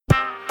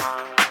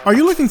Are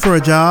you looking for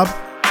a job?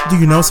 Do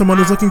you know someone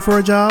who's looking for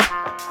a job?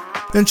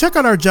 Then check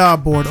out our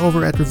job board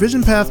over at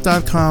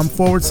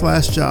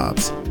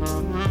revisionpath.com/jobs.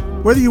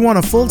 Whether you want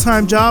a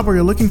full-time job or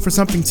you're looking for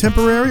something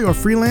temporary or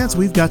freelance,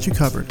 we've got you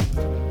covered.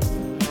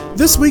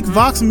 This week,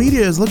 Vox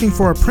Media is looking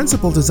for a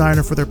principal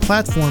designer for their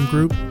platform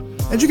group,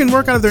 and you can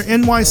work out of their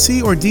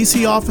NYC or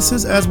DC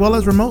offices as well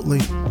as remotely.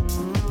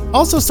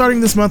 Also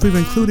starting this month, we've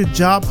included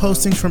job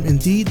postings from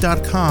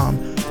Indeed.com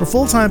for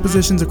full-time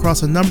positions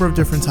across a number of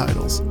different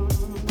titles.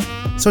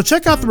 So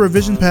check out the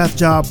Revision Path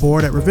job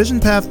board at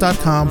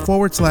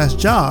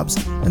revisionpath.com/jobs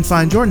and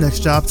find your next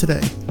job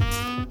today.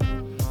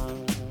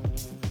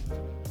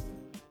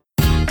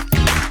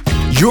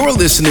 You're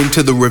listening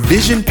to the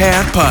Revision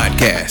Path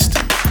Podcast,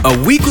 a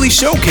weekly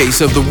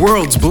showcase of the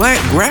world's Black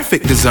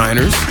graphic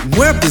designers,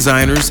 web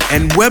designers,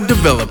 and web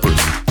developers.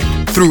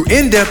 Through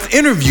in-depth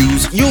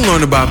interviews, you'll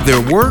learn about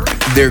their work,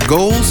 their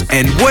goals,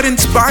 and what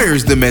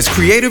inspires them as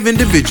creative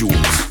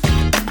individuals.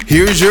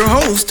 Here's your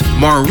host,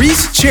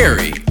 Maurice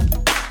Cherry.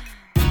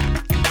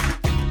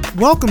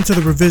 Welcome to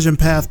the Revision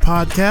Path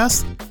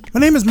Podcast. My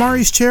name is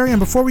Maurice Cherry, and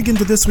before we get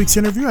into this week's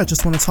interview, I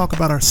just want to talk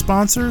about our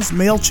sponsors,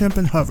 MailChimp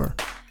and Hover.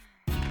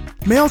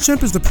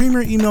 MailChimp is the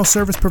premier email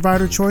service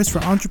provider choice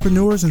for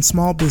entrepreneurs and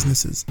small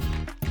businesses.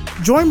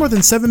 Join more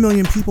than 7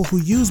 million people who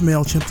use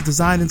MailChimp to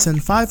design and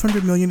send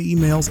 500 million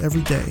emails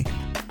every day.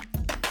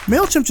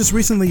 MailChimp just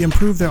recently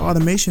improved their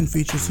automation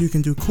features so you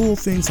can do cool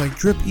things like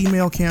drip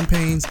email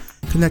campaigns,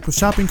 connect with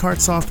shopping cart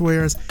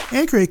softwares,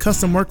 and create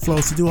custom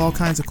workflows to do all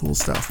kinds of cool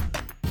stuff.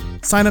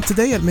 Sign up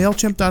today at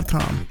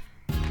MailChimp.com.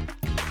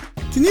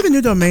 Do you need a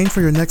new domain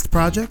for your next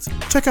project?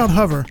 Check out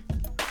Hover.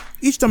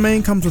 Each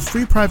domain comes with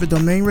free private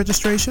domain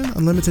registration,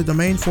 unlimited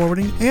domain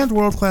forwarding, and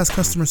world-class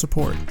customer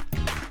support.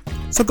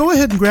 So go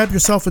ahead and grab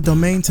yourself a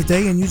domain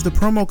today and use the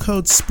promo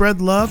code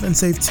SPREADLOVE and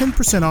save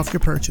 10% off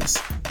your purchase.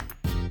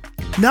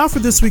 Now for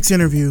this week's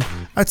interview,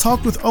 I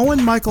talked with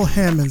Owen Michael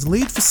Hammonds,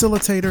 lead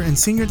facilitator and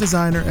senior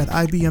designer at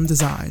IBM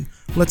Design.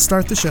 Let's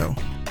start the show.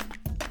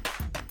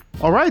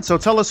 All right, so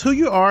tell us who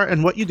you are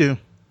and what you do.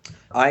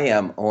 I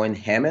am Owen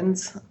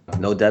Hammonds,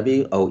 no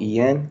W,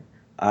 O-E-N.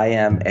 I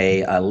am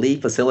a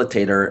lead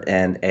facilitator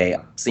and a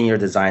senior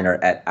designer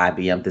at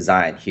IBM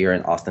Design here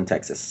in Austin,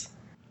 Texas.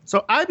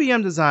 So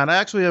IBM Design, I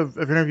actually have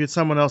interviewed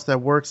someone else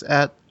that works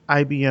at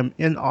IBM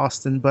in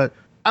Austin, but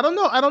I don't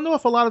know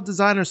if a lot of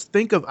designers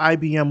think of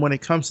IBM when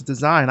it comes to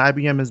design.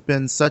 IBM has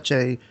been such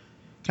a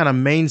kind of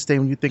mainstay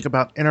when you think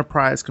about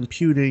enterprise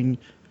computing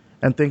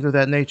and things of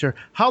that nature.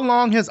 How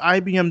long has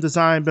IBM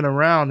Design been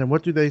around, and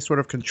what do they sort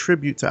of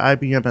contribute to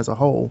IBM as a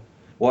whole?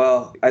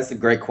 Well, that's a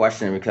great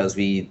question because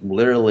we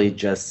literally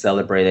just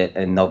celebrated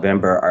in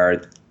November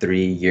our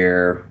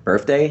 3-year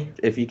birthday,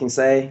 if you can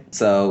say.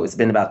 So it's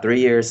been about 3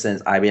 years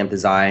since IBM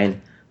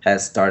Design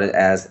has started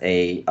as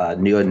a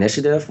new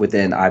initiative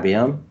within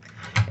IBM.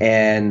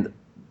 And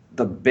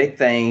the big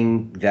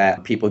thing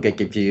that people get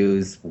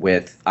confused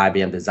with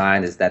IBM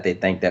Design is that they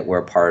think that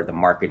we're part of the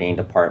marketing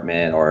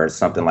department or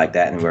something like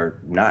that, and we're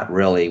not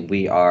really.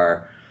 We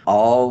are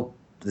all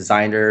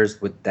designers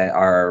that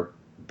are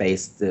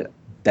based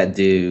that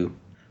do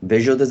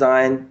visual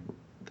design,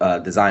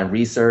 design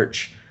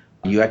research,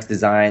 UX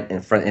design,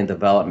 and front-end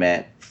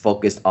development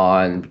focused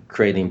on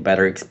creating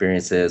better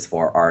experiences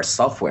for our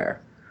software.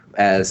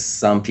 As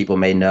some people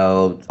may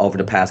know, over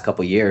the past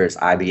couple of years,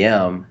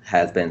 IBM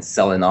has been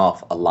selling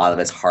off a lot of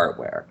its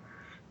hardware.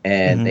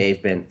 And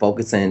they've been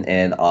focusing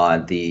in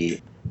on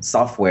the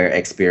software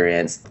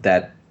experience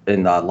that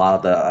in a lot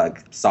of the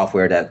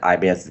software that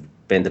IBM's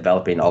been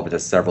developing over the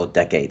several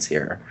decades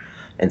here.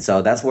 And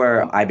so that's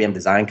where IBM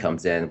Design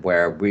comes in,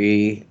 where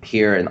we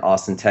here in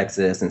Austin,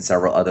 Texas, and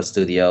several other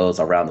studios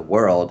around the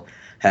world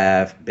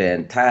have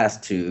been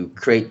tasked to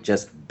create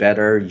just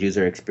better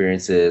user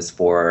experiences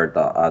for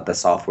the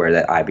software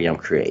that IBM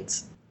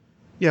creates.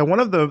 Yeah, one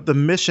of the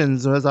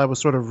missions, as I was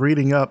sort of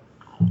reading up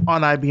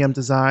on IBM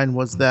Design,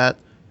 was that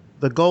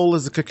the goal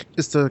is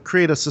to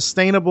create a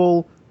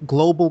sustainable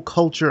global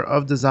culture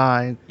of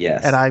design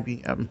at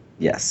IBM.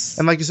 Yes.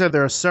 And like you said,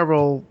 there are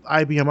several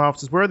IBM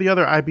offices. Where are the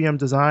other IBM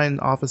Design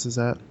offices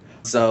at?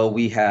 So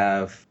we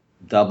have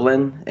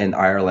Dublin in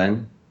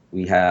Ireland.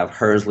 We have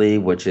Hursley,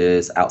 which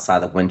is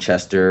outside of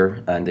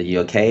Winchester in the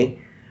UK.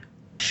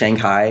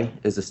 Shanghai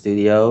is a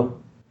studio.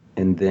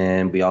 And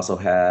then we also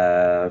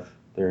have,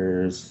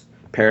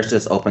 Paris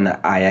just opened the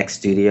IX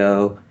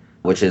studio,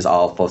 which is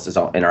all focused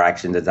on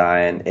interaction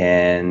design.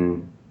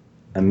 And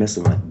I'm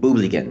missing one,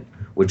 Bubbligen,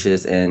 which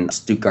is in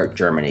Stuttgart,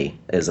 Germany,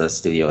 is a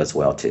studio as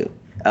well, too.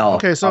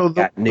 Okay, so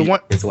the one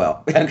as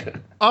well.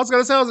 I was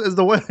going to say, is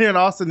the one here in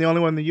Austin the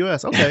only one in the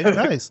U.S.? Okay,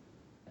 nice.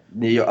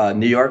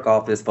 New York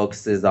office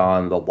focuses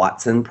on the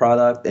Watson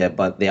product,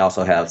 but they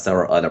also have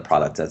several other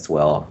products as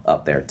well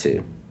up there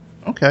too.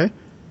 Okay.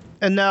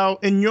 And now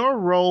in your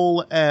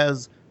role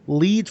as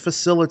lead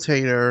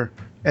facilitator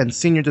and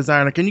senior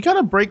designer, can you kind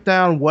of break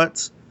down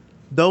what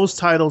those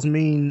titles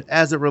mean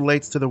as it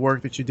relates to the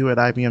work that you do at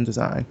IBM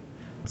Design?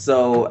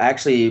 So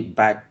actually,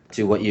 back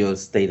to what you were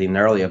stating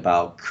earlier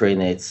about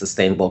creating a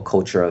sustainable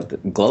culture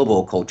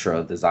global culture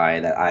of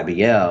design at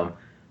IBM,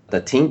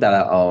 The team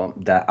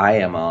that I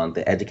am on,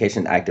 the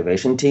education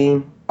activation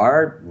team,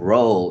 our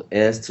role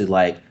is to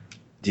like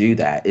do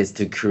that, is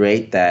to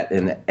create that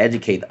and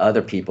educate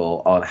other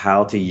people on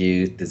how to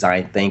use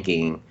design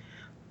thinking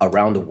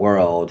around the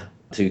world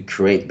to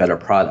create better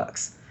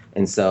products.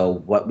 And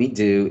so what we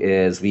do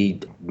is we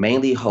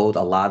mainly hold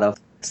a lot of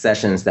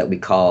sessions that we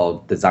call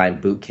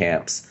design boot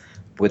camps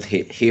with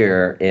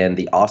here in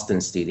the Austin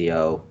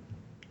studio.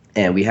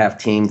 And we have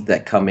teams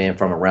that come in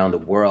from around the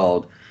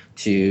world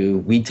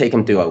we take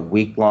them through a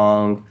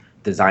week-long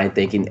design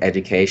thinking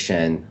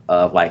education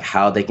of like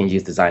how they can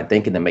use design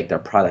thinking to make their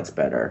products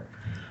better.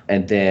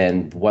 And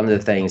then one of the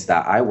things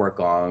that I work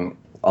on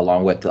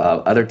along with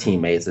other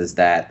teammates is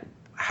that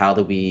how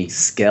do we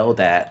scale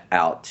that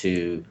out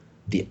to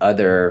the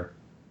other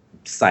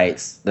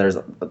sites? There's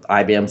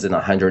IBM's in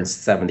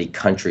 170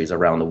 countries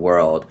around the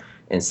world.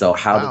 And so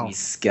how do we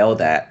scale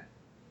that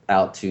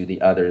out to the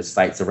other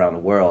sites around the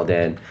world?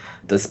 And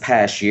this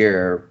past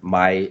year,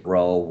 my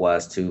role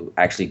was to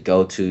actually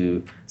go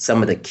to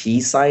some of the key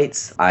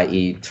sites,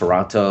 i.e.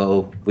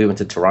 Toronto. We went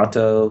to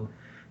Toronto,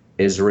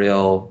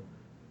 Israel,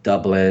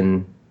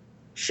 Dublin,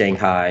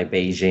 Shanghai,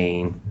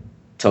 Beijing,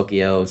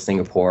 Tokyo,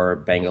 Singapore,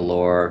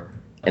 Bangalore,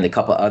 and a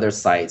couple other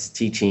sites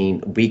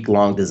teaching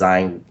week-long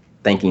design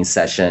thinking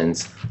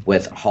sessions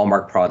with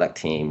Hallmark product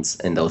teams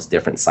in those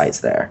different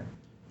sites there.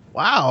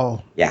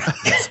 Wow. Yeah.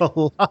 That's a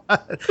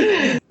lot.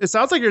 It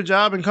sounds like your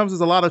job encompasses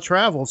a lot of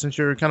travel since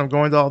you're kind of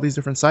going to all these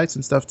different sites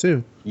and stuff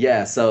too.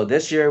 Yeah. So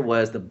this year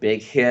was the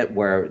big hit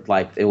where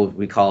like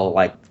we call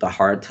like the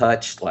hard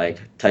touch, like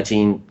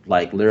touching,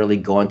 like literally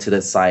going to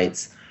the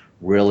sites,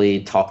 really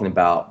talking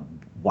about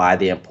why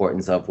the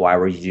importance of why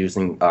we're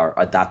using or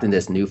adopting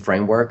this new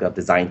framework of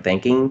design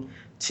thinking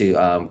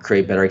to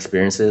create better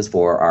experiences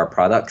for our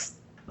products.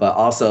 But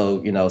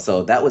also,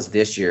 so that was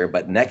this year,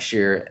 but next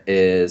year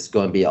is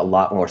going to be a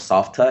lot more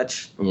soft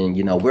touch.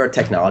 And, we're a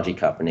technology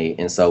company,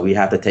 and so we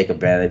have to take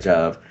advantage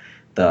of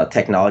the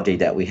technology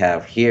that we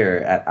have here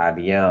at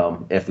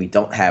IBM. If we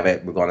don't have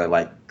it, we're going to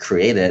like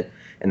create it.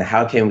 And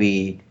how can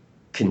we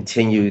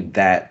continue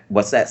that?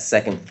 What's that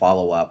second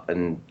follow-up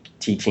and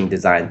teaching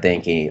design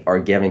thinking or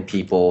giving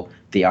people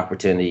the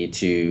opportunity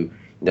to,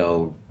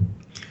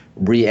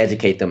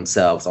 re-educate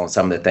themselves on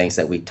some of the things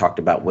that we talked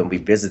about when we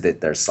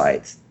visited their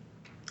sites.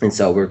 And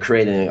so we're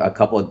creating a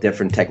couple of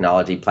different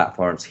technology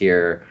platforms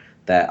here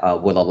that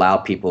will allow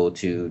people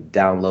to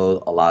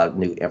download a lot of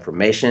new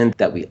information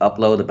that we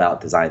upload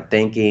about design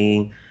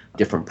thinking,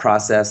 different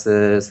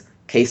processes,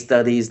 case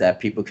studies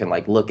that people can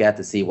like look at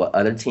to see what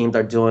other teams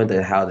are doing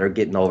and how they're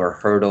getting over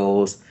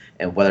hurdles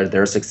and what are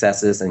their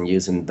successes and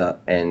using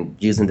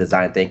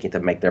design thinking to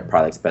make their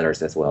products better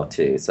as well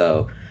too.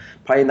 So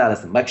probably not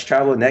as much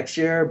travel next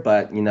year,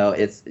 but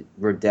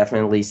we're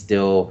definitely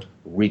still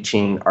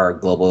reaching our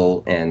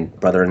global and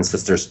brother and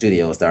sister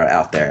studios that are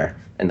out there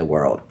in the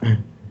world.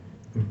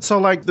 So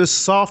like this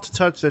soft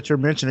touch that you're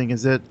mentioning,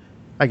 is it,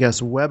 I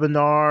guess,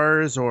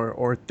 webinars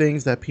or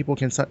things that people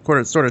can sort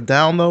of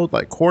download,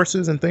 like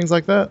courses and things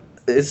like that?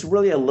 It's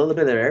really a little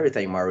bit of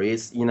everything,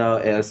 Maurice.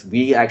 As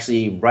we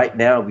actually, right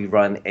now, we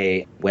run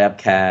a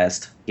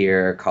webcast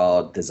here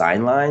called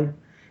Design Line.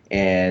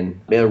 And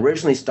it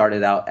originally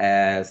started out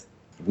as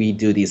we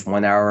do these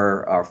 1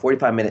 hour or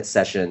 45-minute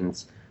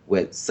sessions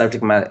with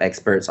subject matter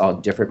experts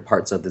on different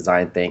parts of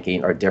design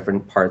thinking or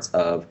different parts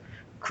of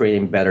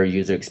creating better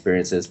user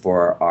experiences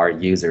for our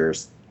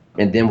users.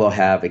 And then we'll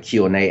have a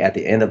Q&A at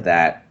the end of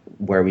that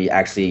where we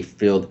actually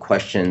field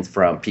questions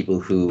from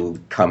people who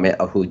come in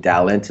or who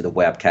dial into the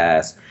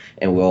webcast,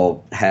 and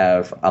we'll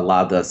have a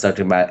lot of the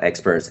subject matter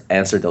experts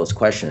answer those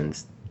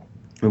questions.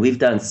 And we've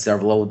done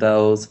several of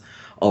those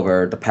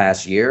over the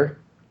past year,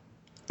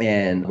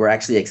 and we're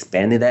actually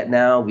expanding that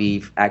now.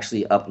 We've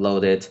actually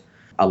uploaded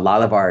a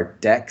lot of our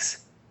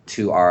decks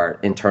to our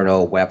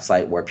internal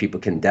website where people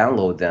can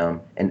download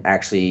them and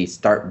actually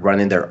start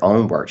running their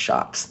own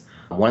workshops.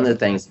 One of the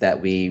things that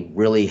we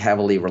really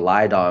heavily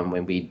relied on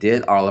when we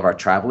did all of our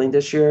traveling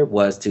this year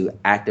was to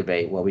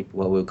activate what we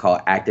would call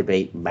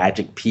activate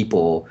magic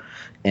people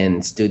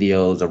in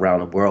studios around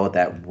the world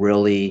that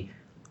really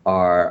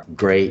are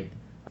great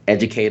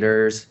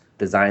educators,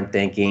 design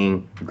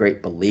thinking,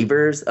 great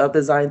believers of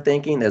design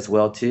thinking as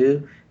well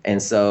too. And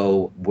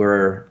so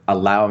we're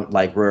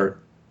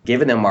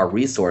giving them our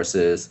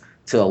resources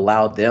to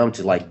allow them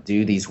to like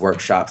do these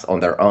workshops on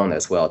their own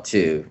as well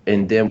too.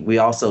 And then we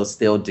also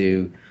still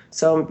do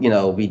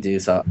we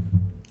do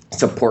some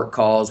support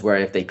calls where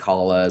if they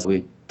call us,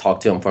 we talk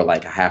to them for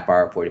like a half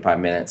hour, 45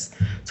 minutes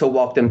to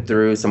walk them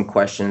through some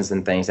questions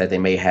and things that they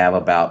may have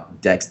about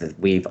decks that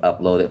we've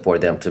uploaded for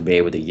them to be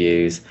able to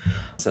use.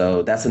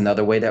 So that's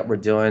another way that we're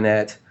doing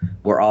it.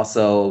 We're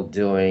also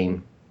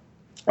doing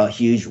a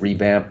huge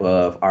revamp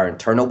of our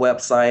internal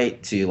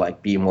website to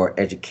like be more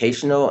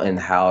educational and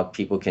how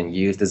people can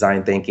use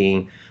design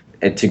thinking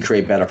and to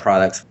create better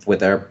products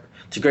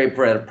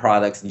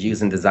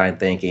using design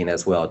thinking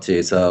as well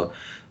too. So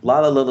a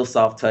lot of little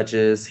soft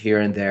touches here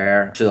and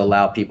there to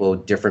allow people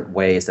different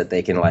ways that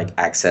they can like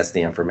access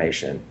the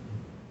information.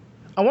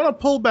 I want to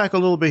pull back a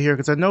little bit here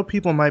because I know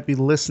people might be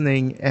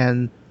listening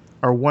and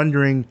are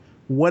wondering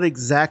what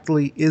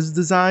exactly is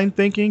design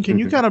thinking. Can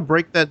you kind of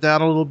break that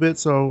down a little bit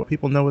so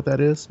people know what that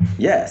is?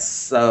 Yes.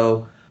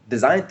 So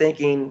design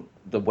thinking,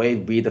 the way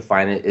we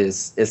define it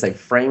is a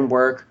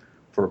framework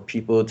for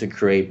people to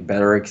create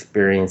better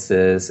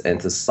experiences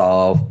and to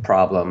solve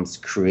problems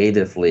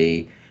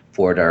creatively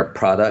for their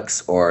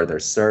products or their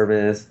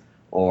service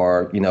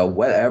or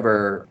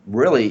whatever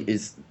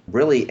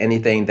really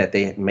anything that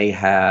they may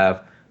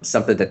have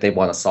something that they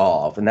want to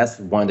solve. And that's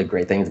one of the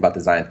great things about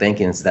design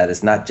thinking is that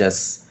it's not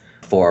just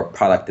for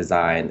product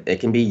design. It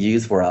can be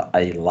used for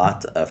a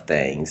lot of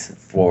things.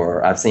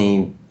 I've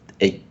seen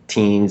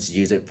teams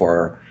use it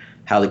for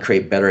how to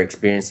create better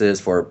experiences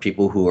for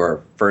people who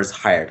are first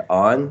hired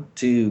on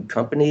to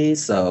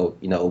companies. So,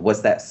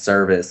 what's that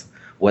service?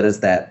 What is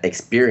that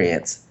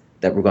experience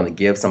that we're going to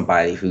give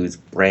somebody who's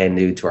brand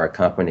new to our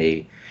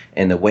company?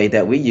 And the way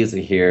that we use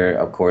it here,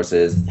 of course,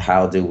 is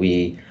how do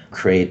we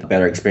create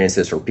better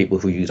experiences for people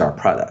who use our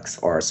products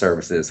or our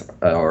services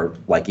or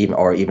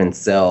even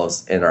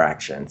sales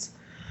interactions.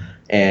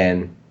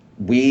 And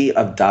we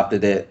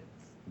adopted it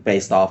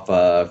based off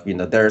of,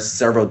 there are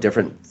several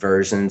different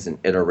versions and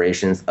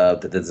iterations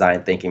of the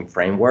design thinking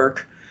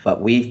framework,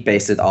 but we've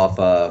based it off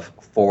of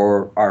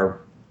our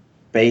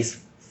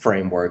base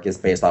framework is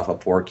based off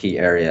of 4 key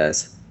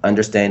areas: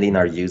 understanding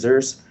our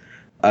users,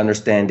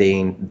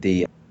 understanding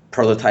the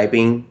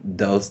prototyping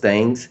those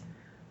things,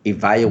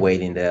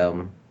 evaluating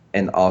them,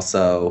 and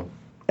also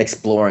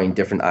exploring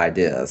different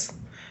ideas.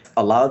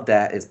 A lot of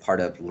that is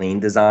part of lean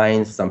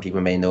design. Some people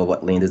may know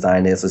what lean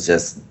design is. It's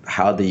just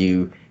how do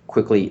you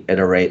quickly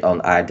iterate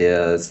on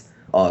ideas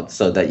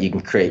so that you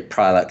can create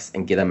products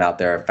and get them out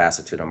there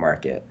faster to the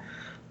market.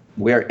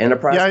 We're an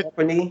enterprise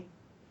company.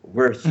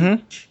 We're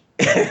huge.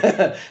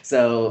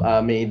 So,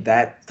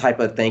 that type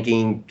of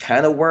thinking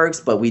kind of works,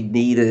 but we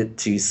needed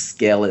to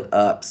scale it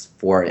up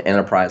for an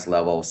enterprise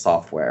level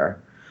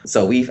software.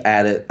 So we've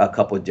added a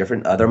couple of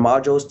different other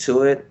modules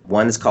to it.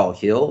 One is called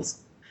Hills.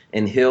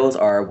 And Hills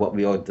are what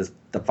we will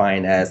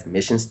define as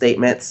mission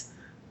statements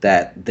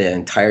that the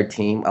entire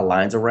team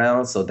aligns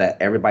around so that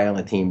everybody on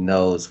the team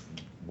knows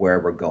where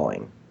we're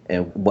going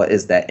and what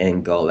is that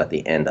end goal at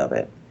the end of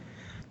it.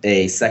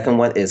 A second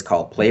one is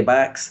called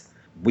playbacks.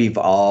 We've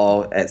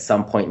all, at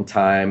some point in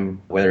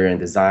time, whether you're in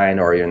design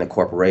or you're in a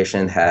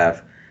corporation,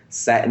 have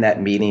sat in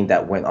that meeting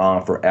that went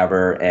on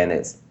forever, and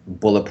it's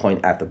bullet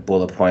point after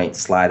bullet point,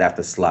 slide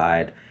after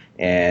slide.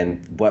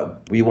 And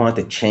what we want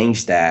to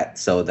change that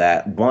so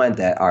that, one,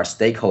 that our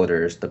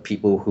stakeholders, the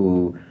people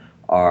who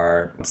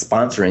are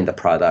sponsoring the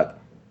product,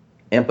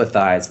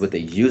 empathize with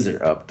the user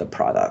of the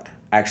product,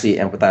 actually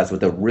empathize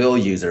with the real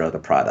user of the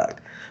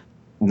product,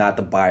 not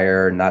the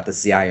buyer, not the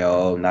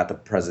CIO, not the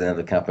president of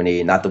the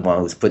company, not the one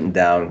who's putting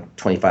down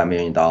 $25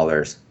 million,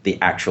 the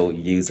actual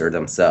user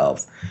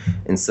themselves.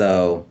 And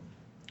so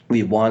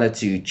we wanted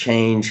to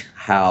change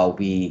how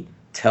we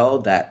tell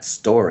that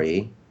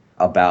story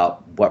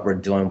about what we're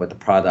doing with the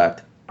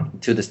product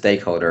to the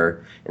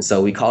stakeholder. And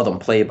so we call them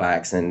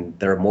playbacks, and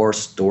they're more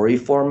story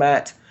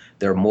format.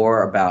 They're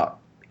more about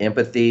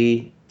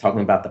empathy,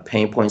 talking about the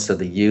pain points of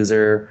the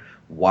user,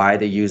 why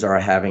the user are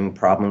having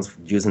problems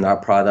using our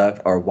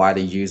product, or why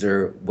the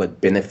user would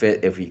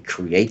benefit if we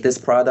create this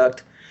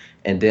product.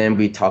 And then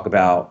we talk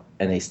about,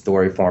 in a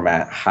story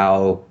format,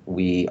 how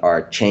we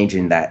are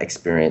changing that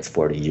experience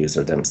for the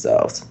user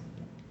themselves.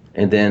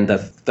 And then the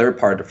third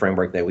part of the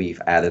framework that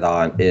we've added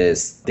on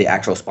is the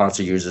actual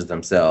sponsor users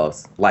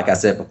themselves. Like I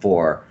said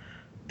before,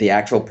 the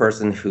actual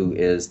person who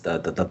is the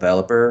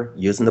developer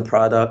using the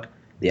product,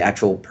 the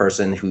actual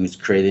person who's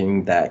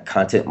creating that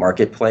content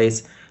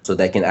marketplace so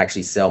they can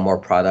actually sell more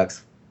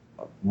products,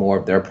 more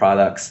of their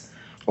products,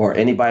 or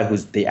anybody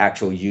who's the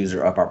actual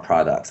user of our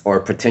products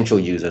or potential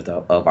users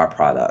of our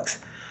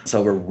products.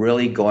 So we're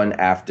really going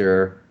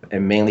after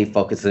and mainly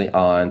focusing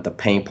on the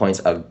pain points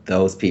of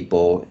those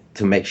people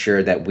to make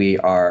sure that we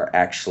are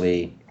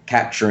actually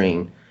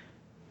capturing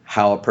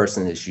how a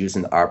person is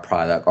using our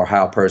product or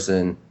how a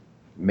person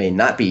may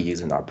not be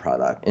using our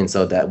product, and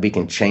so that we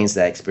can change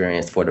that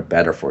experience for the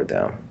better for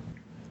them.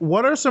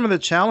 What are some of the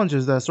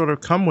challenges that sort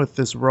of come with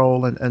this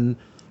role and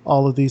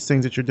all of these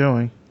things that you're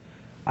doing?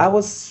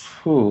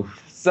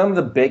 Some of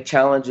the big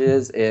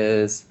challenges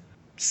is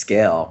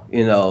scale.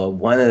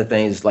 One of the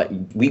things, like,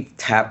 we've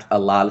tapped a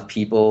lot of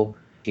people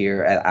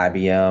here at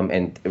IBM,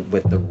 and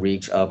with the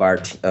reach of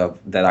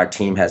that our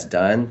team has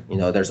done,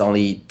 there's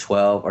only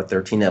 12 or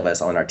 13 of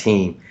us on our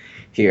team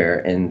here,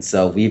 and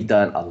so we've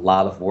done a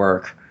lot of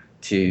work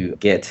to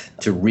get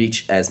to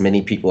reach as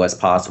many people as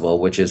possible,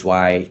 which is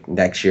why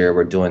next year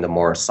we're doing the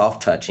more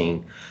soft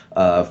touching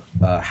of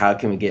how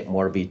can we get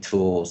more of these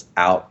tools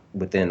out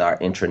within our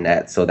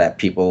intranet so that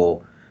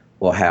people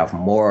will have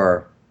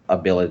more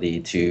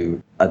ability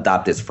to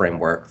adopt this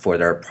framework for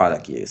their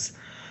product use.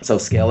 So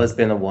scale has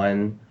been a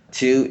one.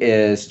 Two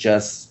is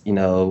just, a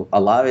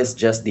lot of it's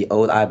just the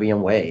old IBM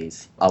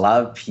ways. A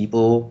lot of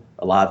people,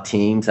 a lot of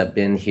teams have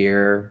been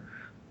here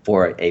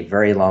for a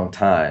very long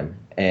time,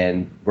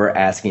 and we're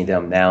asking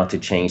them now to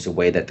change the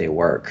way that they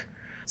work.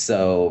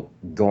 So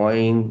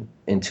going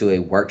into a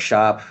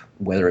workshop,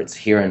 whether it's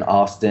here in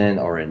Austin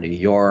or in New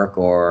York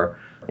or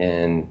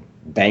in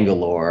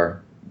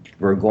Bangalore,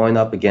 we're going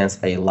up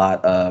against a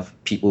lot of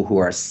people who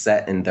are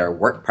set in their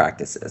work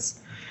practices.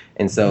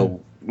 And so,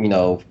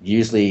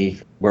 usually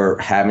we're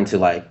having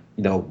to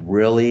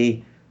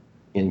really,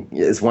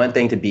 it's one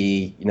thing to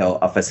be,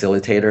 a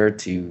facilitator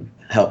to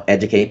help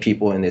educate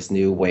people in this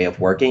new way of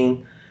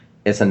working.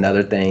 It's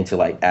another thing to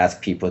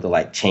ask people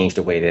to change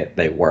the way that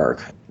they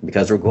work,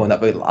 because we're going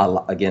up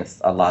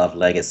against a lot of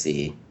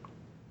legacy.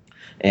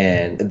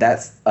 And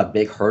that's a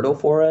big hurdle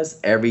for us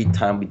every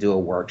time we do a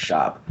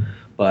workshop.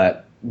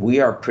 But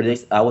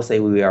I would say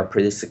we are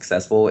pretty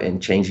successful in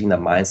changing the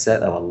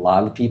mindset of a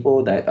lot of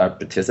people that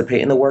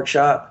participate in the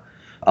workshop.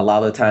 A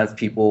lot of the times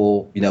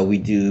people,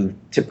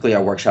 typically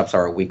our workshops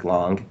are a week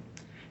long.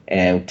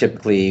 And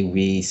typically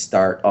we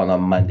start on a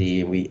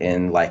Monday, we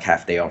end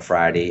half day on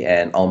Friday.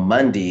 And on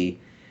Monday,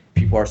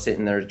 people are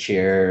sitting in their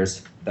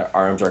chairs, their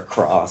arms are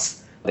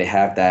crossed. They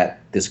have that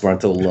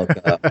disgruntled look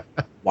of,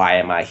 why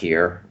am I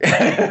here?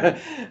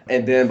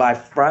 And then by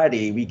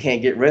Friday, we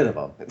can't get rid of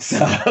them. So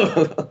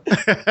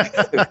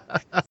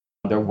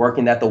they're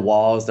working at the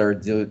walls. They're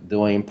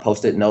doing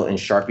Post-it note and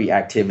Sharpie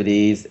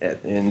activities,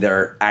 and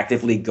they're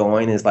actively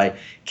going. It's like,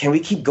 can we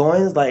keep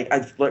going?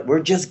 It's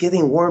we're just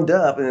getting warmed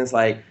up. And it's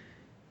like,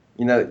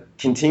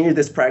 continue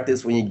this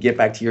practice when you get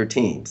back to your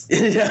teams.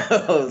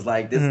 It's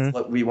like, this is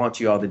what we want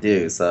you all to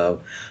do.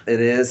 So it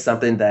is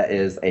something that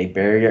is a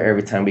barrier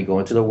every time we go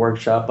into the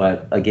workshop.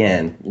 But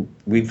again,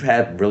 we've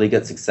had really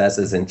good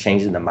successes in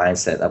changing the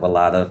mindset of a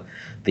lot of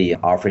the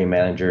offering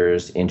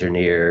managers,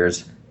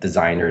 engineers,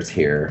 designers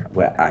here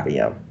with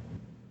IBM.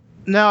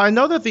 Now, I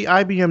know that the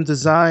IBM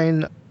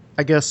Design,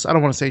 I guess, I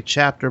don't want to say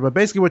chapter, but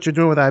basically what you're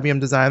doing with IBM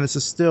Design, this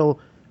is still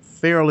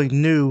fairly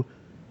new.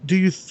 Do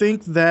you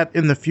think that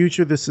in the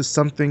future this is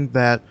something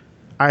that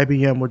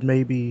IBM would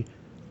maybe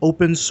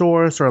open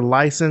source or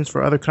license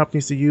for other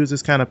companies to use,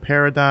 this kind of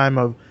paradigm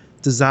of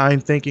design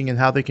thinking and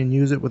how they can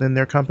use it within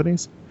their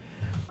companies?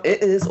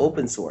 It is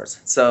open source.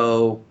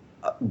 So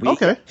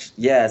okay.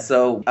 Yeah,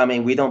 so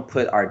we don't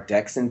put our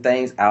decks and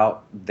things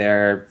out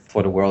there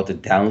for the world to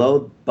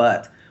download,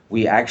 but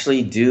we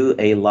actually do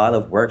a lot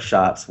of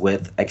workshops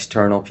with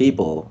external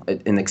people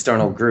in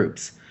external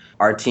groups.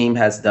 Our team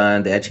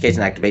the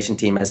education activation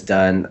team has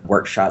done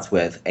workshops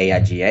with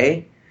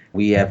AIGA.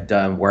 We have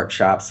done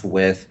workshops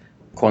with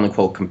quote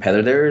unquote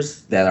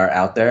competitors that are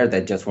out there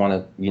that just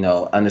want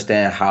to,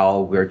 understand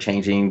how we're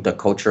changing the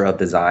culture of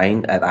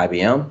design at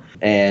IBM.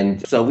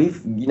 And so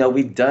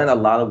we've done a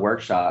lot of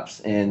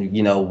workshops, and,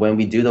 when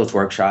we do those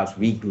workshops,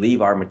 we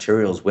leave our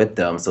materials with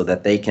them so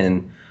that they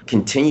can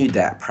continue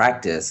that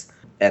practice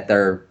at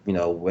their,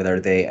 whether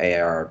they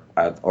are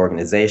an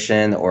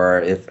organization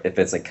or if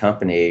it's a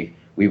company.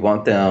 We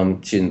want them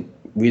to,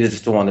 we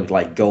just don't want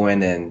to go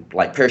in and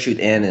parachute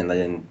in and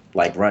then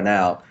run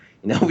out.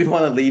 We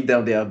want to leave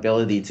them the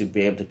ability to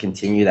be able to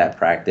continue that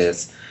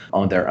practice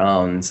on their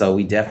own. So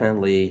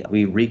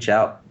we reach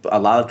out, a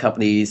lot of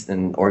companies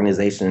and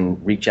organizations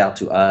reach out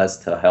to us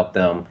to help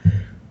them,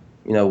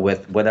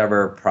 with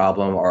whatever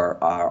problem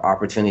or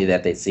opportunity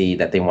that they see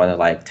that they want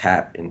to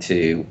tap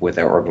into with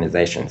their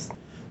organizations.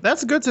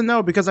 That's good to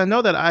know, because I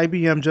know that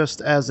IBM,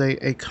 just as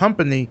a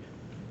company,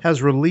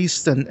 has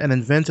released and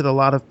invented a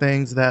lot of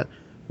things that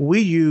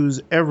we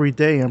use every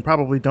day and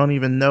probably don't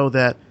even know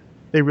that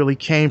they really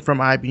came from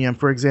IBM.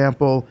 For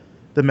example,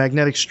 the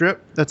magnetic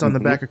strip that's on the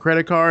back of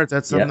credit cards,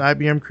 that's something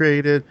IBM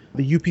created.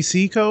 The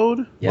UPC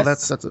code, yes.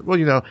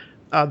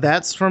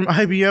 That's from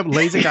IBM.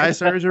 LASIK eye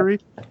surgery.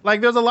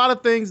 There's a lot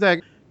of things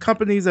that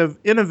companies have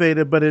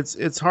innovated, but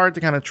it's hard to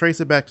kind of trace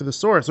it back to the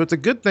source. So it's a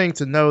good thing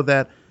to know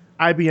that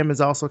IBM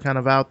is also kind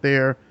of out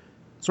there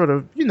sort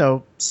of,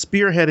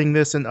 spearheading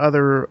this in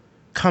other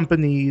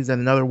companies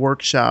and in other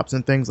workshops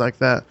and things like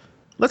that.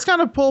 Let's kind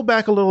of pull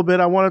back a little bit.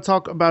 I want to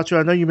talk about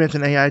I know you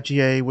mentioned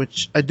AIGA,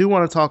 which I do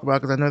want to talk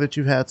about because I know that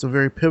you've had some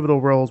very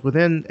pivotal roles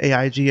within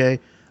AIGA.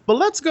 But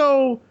let's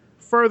go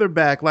further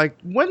back.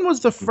 When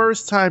was the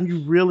first time you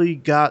really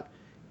got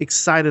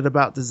excited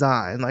about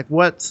design?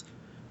 What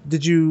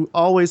did you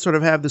always sort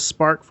of have the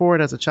spark for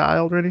it as a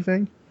child or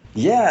anything?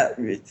 Yeah,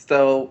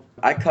 so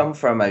I come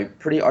from a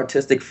pretty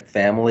artistic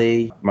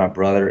family. My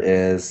brother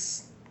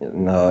is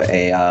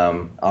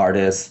a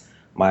artist.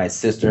 My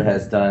sister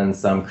has done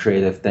some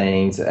creative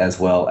things, as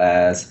well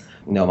as,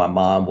 my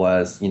mom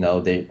was, the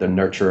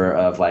nurturer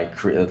of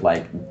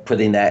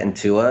putting that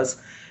into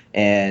us.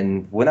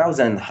 And when I was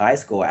in high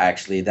school,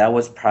 actually, that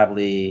was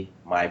probably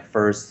my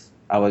first,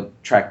 I would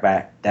track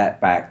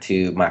back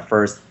to my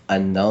first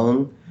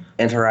unknown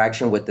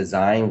interaction with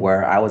design,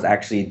 where I was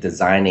actually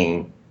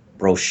designing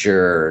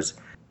brochures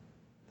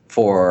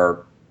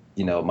for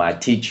my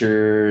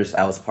teachers.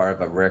 I was part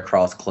of a Red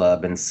Cross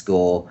club in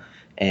school,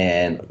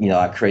 and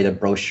I created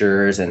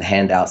brochures and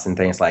handouts and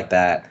things like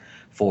that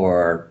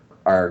for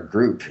our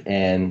group.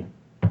 And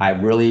I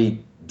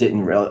really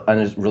didn't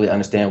really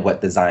understand what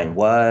design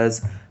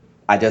was.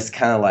 I just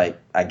kind of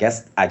I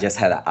guess I just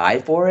had an eye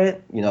for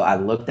it. I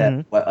looked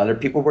at what other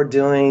people were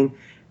doing,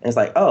 And it's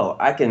like, oh,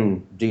 I can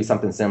do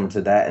something similar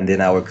to that. And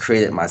then I would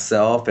create it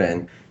myself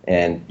and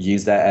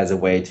use that as a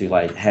way to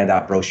like hand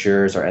out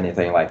brochures or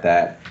anything like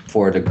that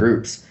for the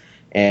groups.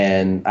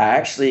 And I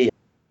actually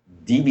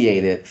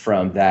deviated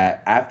from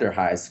that after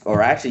high school,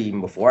 or actually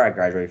even before I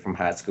graduated from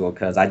high school,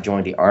 because I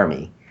joined the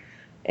Army.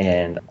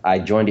 And I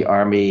joined the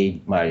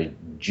Army my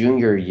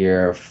junior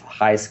year of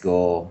high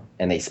school,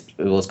 and it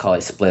was called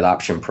a split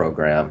option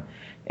program.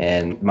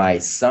 And my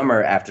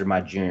summer after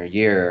my junior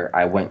year,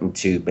 I went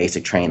into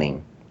basic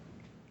training.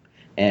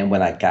 And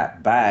when I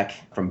got back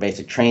from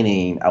basic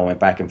training, I went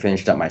back and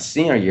finished up my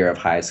senior year of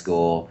high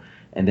school.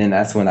 And then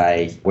that's when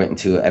I went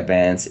into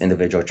advanced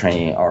individual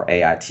training, or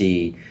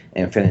AIT,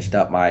 and finished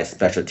up my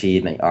specialty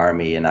in the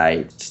Army. And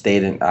I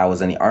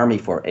was in the Army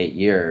for 8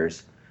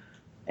 years.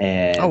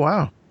 And oh,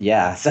 wow.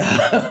 Yeah,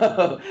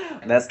 so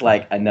that's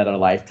like another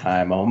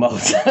lifetime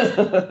almost.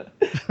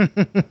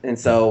 And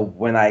so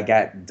when I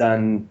got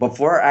done,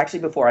 before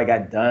I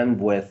got done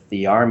with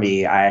the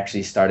Army, I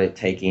actually started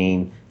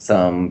taking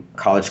some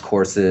college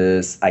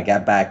courses. I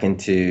got back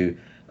into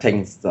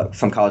taking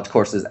some college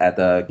courses at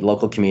the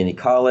local community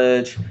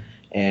college,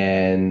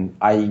 and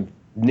I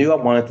knew I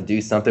wanted to do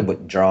something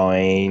with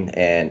drawing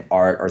and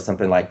art or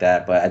something like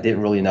that, but I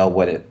didn't really know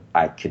what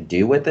I could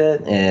do with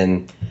it.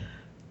 And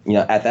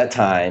at that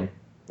time,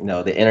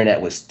 the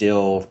internet was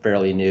still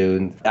fairly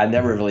new. I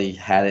never really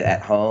had it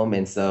at home.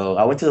 And so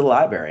I went to the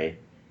library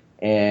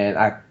and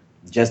I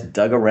just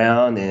dug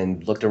around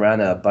and looked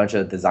around at a bunch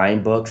of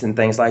design books and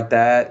things like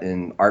that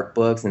and art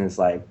books. And it's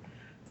like,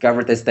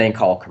 discovered this thing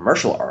called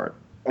commercial art.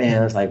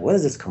 And it's like, what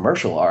is this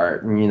commercial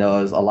art? And, it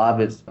was a lot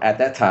of it at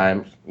that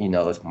time,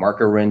 it's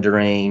marker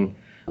rendering,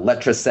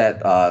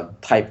 Letraset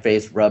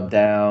typeface rub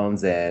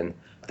downs, and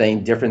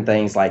different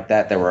things like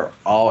that were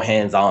all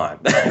hands-on.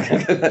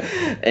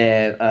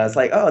 And it's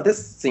like, oh,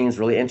 this seems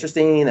really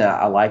interesting.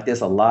 I like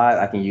this a lot.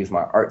 I can use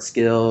my art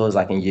skills.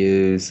 I can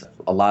use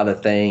a lot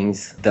of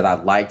things that I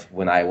liked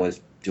when I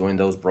was doing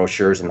those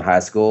brochures in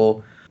high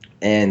school.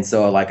 And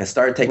so I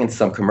started taking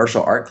some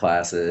commercial art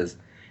classes,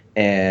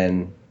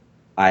 and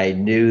I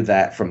knew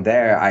that from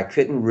there I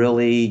couldn't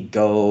really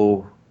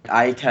go.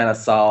 I kind of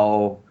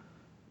saw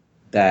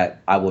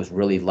that I was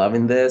really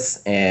loving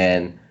this,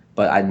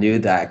 but I knew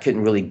that I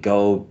couldn't really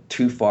go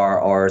too far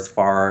or as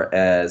far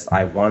as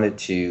I wanted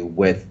to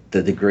with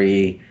the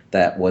degree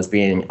that was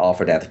being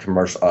offered at the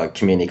commercial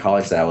community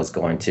college that I was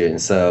going to.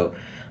 And so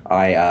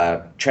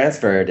I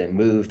transferred and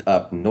moved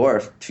up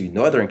north to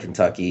Northern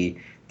Kentucky,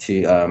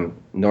 to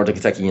Northern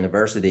Kentucky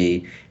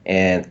University,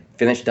 and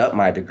finished up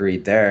my degree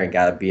there and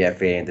got a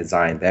BFA in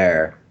design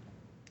there.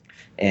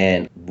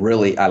 And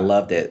really, I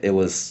loved it. It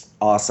was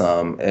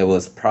awesome. It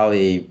was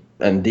probably,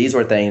 and these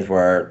were things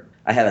where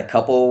I had a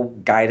couple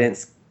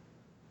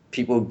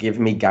people give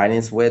me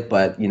guidance with,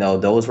 but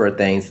those were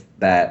things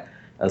that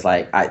I was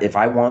like, if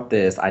I want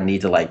this, I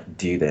need to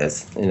do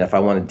this. And if I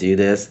want to do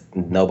this,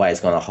 nobody's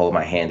going to hold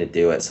my hand to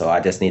do it. So I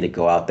just need to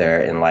go out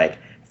there and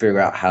figure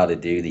out how to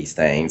do these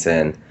things.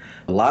 And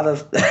I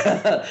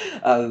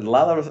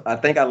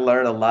think I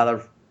learned a lot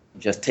of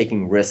just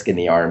taking risk in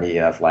the Army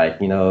of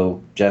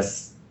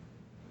just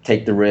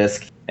take the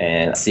risk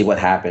and see what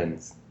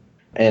happens.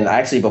 And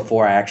actually,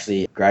 before I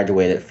actually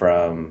graduated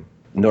from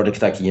Northern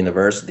Kentucky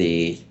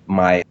University,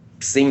 my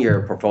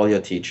senior portfolio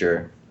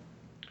teacher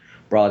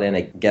brought in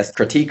a guest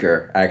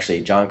critiquer,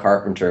 actually, John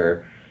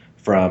Carpenter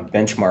from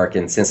Benchmark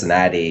in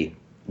Cincinnati,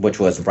 which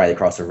was right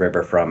across the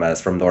river from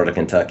us, from Northern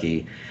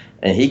Kentucky.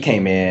 And he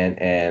came in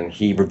and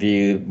he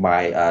reviewed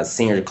my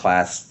senior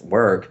class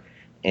work.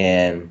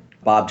 And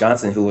Bob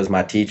Johnson, who was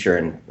my teacher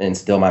and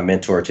still my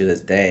mentor to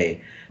this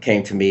day,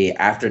 came to me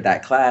after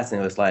that class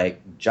and was like,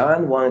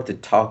 John wanted to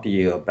talk to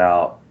you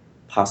about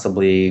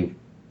possibly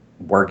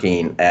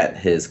working at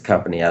his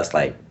company. I was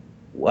like,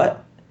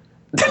 what?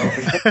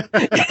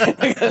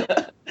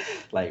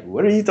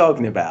 What are you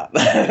talking about?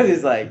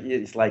 It's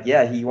like,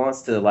 yeah, he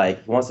wants to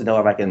know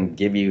if I can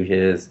give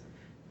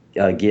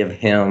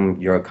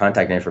him your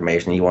contact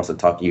information. He wants to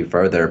talk to you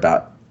further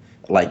about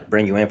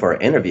bring you in for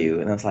an interview.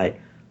 And I was like,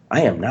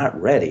 I am not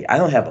ready. I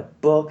don't have a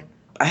book.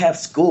 I have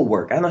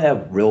schoolwork. I don't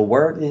have real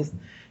work.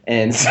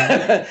 And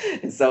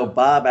so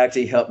Bob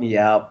actually helped me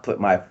out, put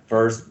my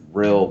first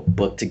real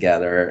book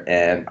together,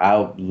 and I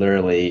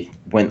literally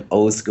went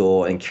old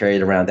school and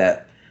carried around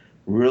that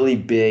really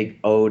big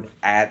old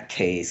ad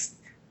case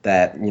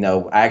that,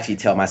 I actually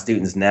tell my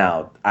students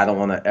now, I don't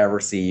want to ever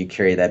see you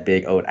carry that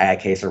big old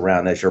ad case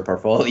around as your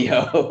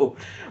portfolio.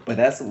 But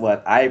that's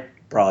what I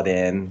brought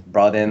in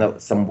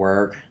some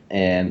work,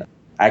 and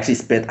I actually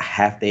spent a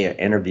half day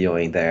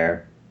interviewing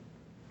there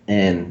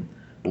and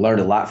learned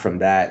a lot from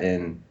that.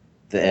 And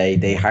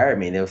they hired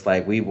me, and it was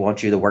like, we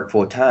want you to work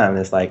full time. And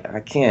it's like, I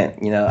can't,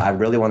 I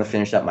really want to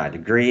finish up my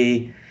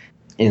degree.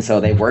 And so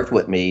they worked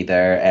with me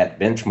there at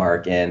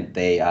Benchmark, and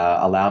they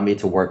allowed me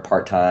to work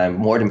part-time,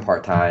 more than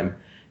part-time,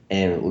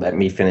 and let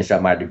me finish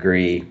up my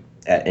degree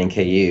at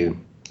NKU.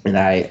 And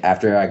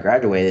after I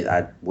graduated,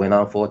 I went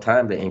on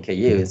full-time to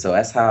NKU. And so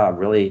that's how I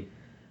really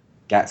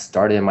got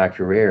started in my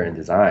career in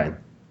design.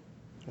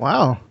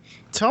 Wow.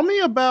 Tell me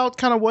about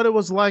kind of what it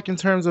was like in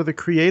terms of the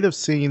creative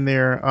scene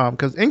there,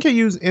 because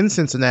NKU's in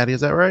Cincinnati,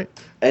 is that right?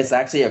 It's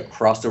actually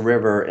across the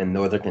river in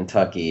northern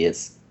Kentucky.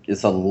 It's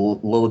a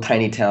little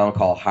tiny town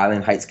called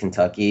Highland Heights,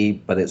 Kentucky,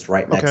 but it's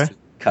right next Okay. to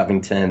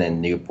Covington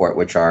and Newport,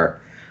 which are,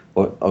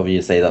 what over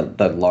you say,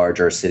 the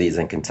larger cities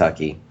in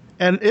Kentucky.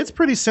 And it's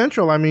pretty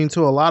central, I mean,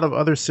 to a lot of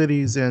other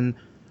cities in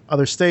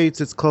other states.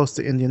 It's close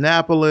to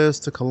Indianapolis,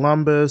 to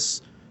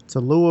Columbus, to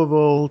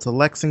Louisville, to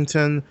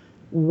Lexington.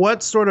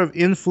 What sort of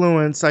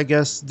influence, I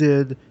guess,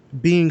 did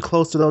being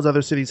close to those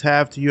other cities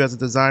have to you as a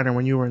designer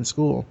when you were in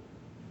school?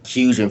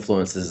 Huge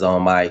influences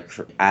on my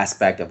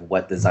aspect of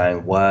what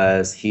design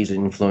was, huge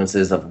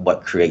influences of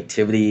what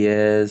creativity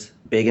is,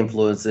 big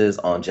influences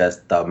on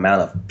just the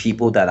amount of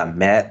people that I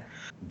met.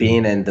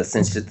 Being in the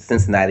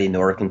Cincinnati,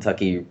 Northern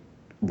Kentucky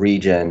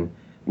region,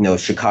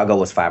 Chicago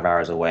was 5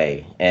 hours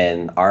away,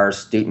 and our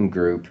student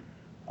group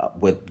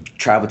would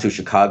travel to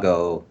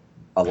Chicago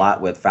a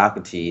lot with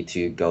faculty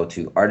to go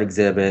to art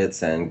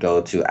exhibits and go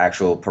to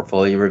actual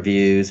portfolio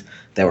reviews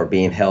that were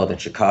being held in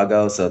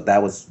Chicago. So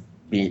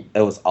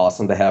it was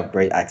awesome to have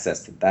great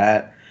access to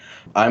that.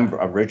 I'm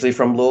originally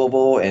from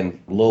Louisville,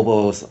 and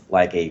Louisville is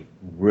like a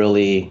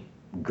really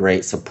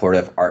great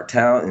supportive art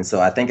town, and so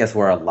I think that's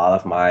where a lot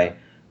of my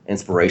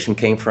inspiration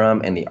came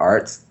from in the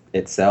arts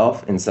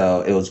itself. And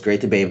so it was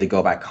great to be able to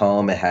go back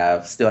home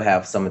and still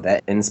have some of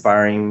that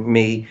inspiring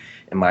me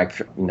in my,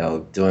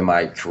 doing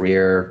my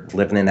career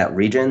living in that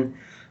region.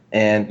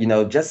 And,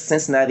 just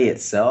Cincinnati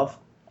itself,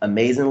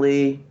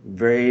 amazingly,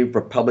 very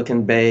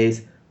Republican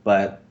based,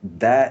 but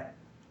that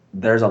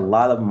there's a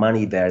lot of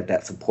money there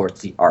that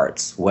supports the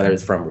arts, whether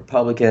it's from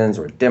Republicans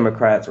or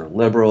Democrats or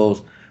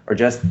liberals or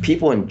just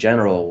people in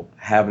general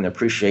have an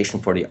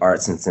appreciation for the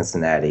arts in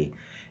Cincinnati.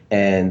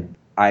 And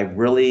I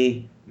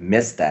really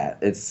miss that.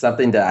 It's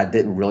something that I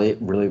didn't really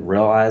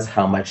realize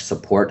how much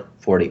support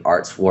for the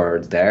arts were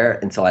there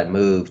until I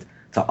moved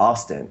to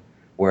Austin,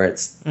 where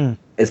it's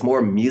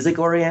more music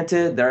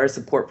oriented. There is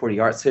support for the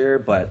arts here,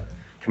 but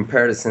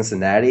compared to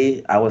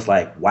Cincinnati, I was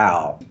like,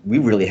 wow, we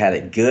really had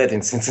it good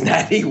in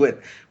Cincinnati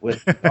with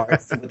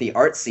arts, with the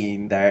art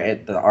scene there,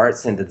 the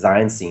arts and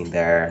design scene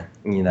there,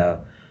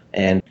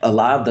 And a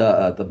lot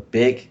of the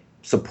big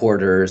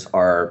supporters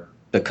are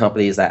the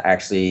companies that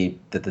actually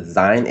the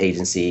design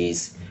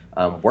agencies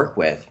work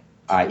with,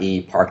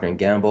 i.e. Procter and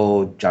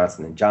Gamble,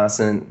 Johnson and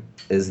Johnson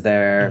is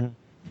there,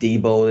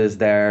 Diebold is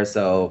there.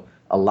 So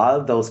a lot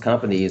of those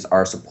companies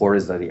are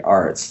supporters of the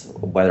arts,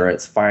 whether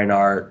it's fine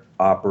art,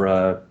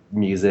 opera,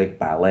 music,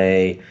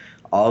 ballet,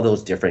 all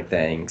those different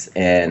things.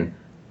 And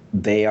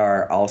they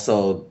are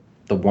also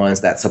the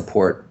ones that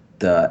support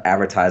the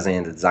advertising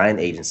and design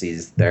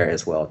agencies there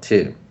as well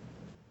too.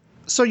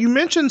 So you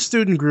mentioned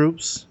student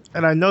groups,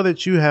 and I know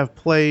that you have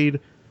played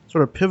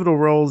sort of pivotal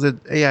roles at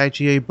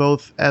AIGA,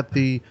 both at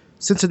the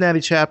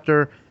Cincinnati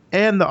chapter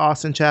and the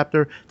Austin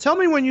chapter. Tell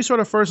me when you sort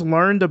of first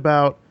learned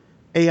about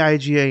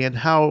AIGA and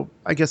how,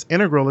 I guess,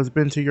 integral it's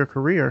been to your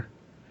career.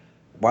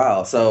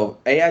 Wow. So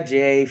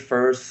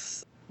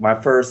my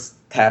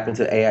first tap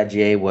into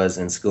AIGA was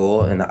in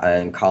school,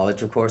 in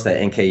college, of course, at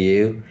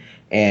NKU.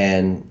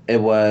 And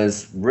it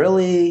was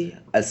really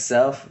a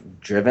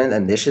self-driven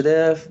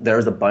initiative. There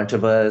was a bunch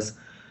of us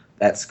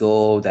at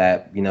school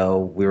that,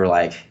 we were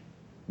like,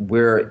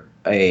 we're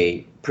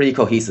a pretty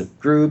cohesive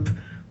group.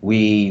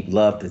 We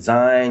love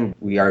design.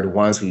 We are the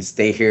ones who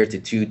stay here to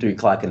 2, 3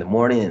 o'clock in the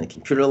morning in the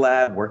computer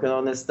lab working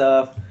on this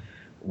stuff.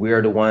 We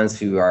are the ones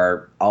who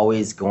are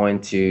always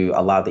going to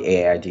a lot of the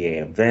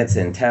AIGA events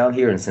in town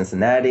here in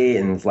Cincinnati.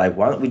 And it's like,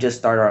 why don't we just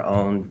start our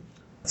own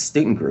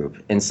student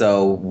group? And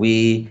so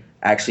we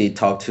actually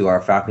talked to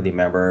our faculty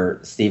member,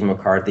 Stephen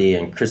McCarthy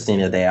and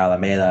Christina de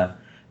Alameda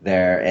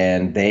there.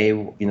 And they,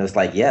 it's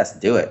like, yes,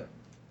 do it.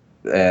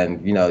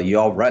 And, you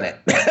all run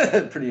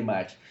it pretty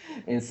much.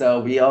 And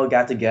so we all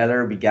got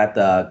together. We got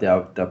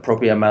the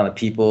appropriate amount of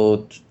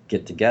people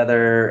get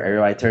together.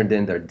 Everybody turned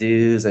in their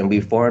dues, and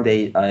we formed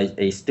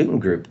a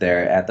student group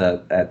there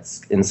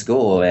in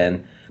school.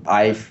 And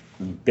I've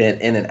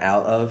been in and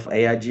out of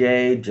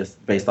AIGA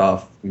just based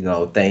off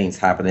things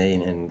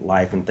happening in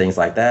life and things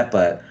like that.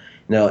 But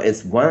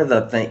it's one of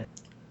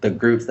the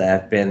groups that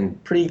have been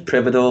pretty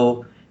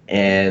pivotal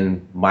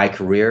in my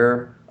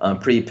career,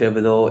 pretty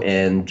pivotal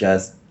in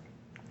just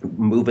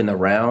moving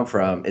around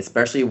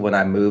especially when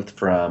I moved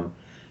from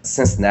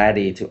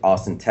Cincinnati to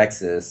Austin,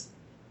 Texas.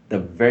 The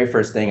very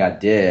first thing I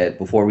did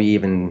before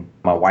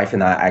my wife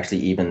and I actually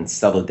even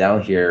settled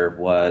down here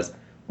was,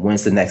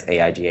 when's the next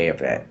AIGA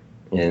event?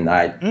 And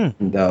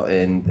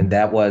and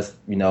that was,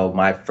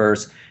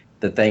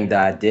 the thing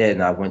that I did.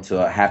 And I went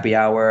to a happy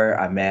hour.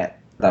 I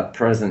met the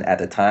president at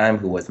the time,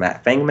 who was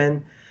Matt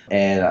Fangman.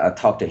 And I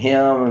talked to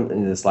him,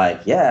 and it's like,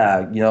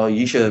 yeah,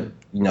 you should,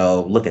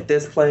 look at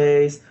this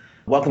place.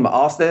 Welcome to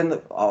Austin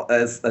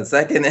as a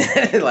second.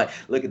 Like,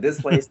 look at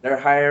this place, they're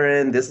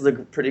hiring. This is a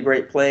pretty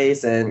great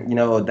place. And,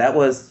 that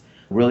was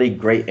really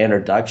great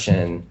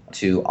introduction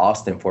to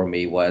Austin for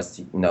me,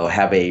 was,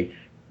 have a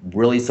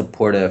really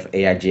supportive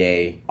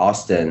AIGA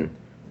Austin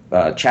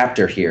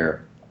chapter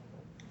here.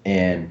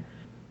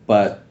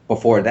 But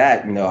before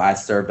that, I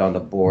served on the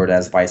board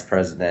as vice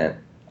president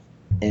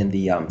in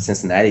the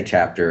Cincinnati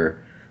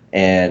chapter,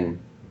 and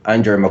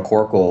Andre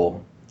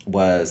McCorkle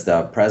was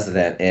the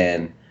president,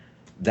 and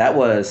that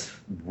was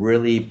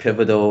really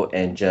pivotal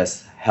in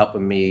just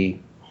helping me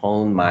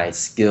hone my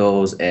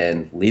skills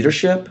and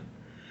leadership,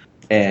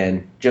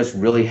 and just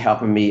really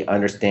helping me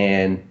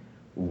understand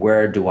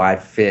where do I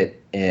fit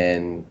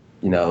in,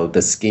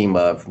 the scheme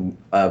of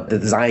the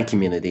design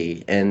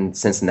community in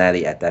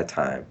Cincinnati at that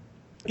time.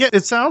 Yeah,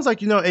 it sounds like,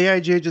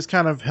 AIGA just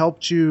kind of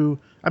helped you.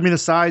 I mean,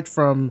 aside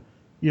from,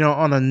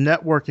 on a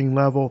networking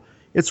level,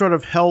 it sort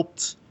of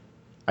helped,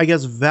 I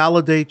guess,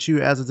 validate you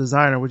as a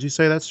designer. Would you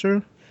say that's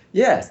true?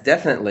 Yes,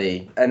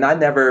 definitely. And I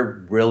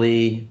never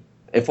really,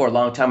 and for a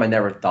long time, I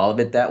never thought of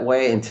it that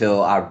way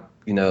until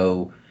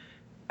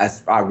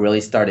as I really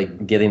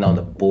started getting on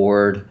the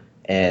board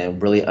and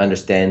really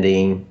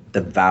understanding the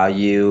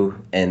value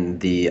and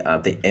the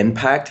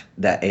impact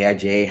that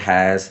AIGA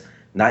has,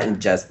 not in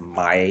just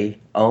my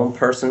own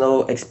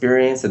personal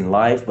experience in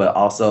life, but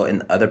also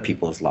in other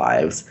people's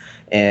lives.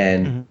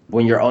 And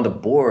when you're on the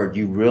board,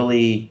 you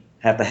really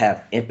have to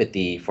have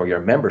empathy for your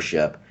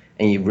membership,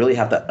 and you really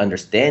have to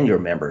understand your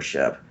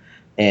membership.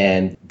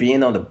 And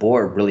being on the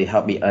board really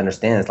helped me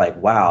understand, it's like,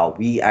 wow,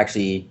 we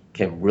actually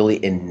can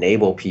really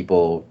enable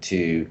people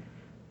to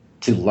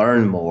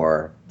learn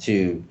more,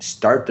 to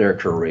start their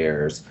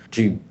careers,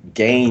 to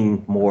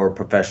gain more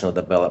professional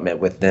development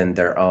within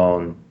their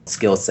own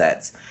skill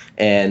sets.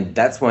 And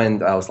that's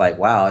when I was like,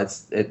 wow,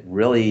 it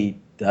really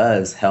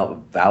does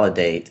help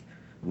validate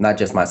not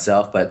just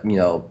myself, but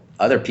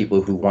other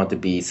people who want to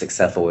be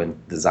successful in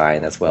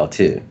design as well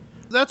too.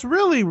 That's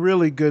really,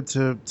 really good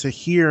to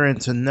hear and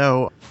to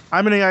know.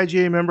 I'm an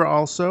AIGA member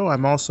also.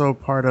 I'm also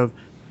part of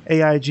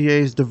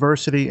AIGA's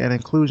Diversity and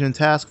Inclusion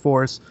Task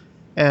Force.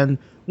 And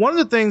one of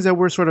the things that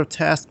we're sort of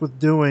tasked with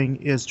doing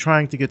is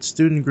trying to get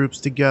student groups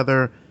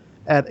together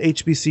at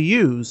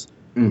HBCUs,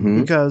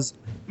 because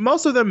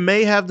most of them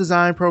may have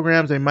design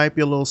programs. They might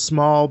be a little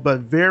small, but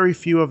very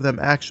few of them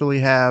actually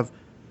have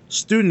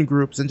student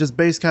groups. And just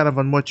based kind of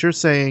on what you're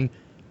saying,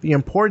 the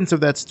importance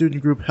of that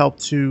student group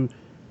helped to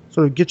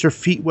sort of get your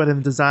feet wet in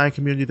the design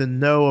community, to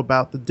know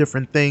about the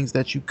different things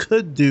that you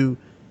could do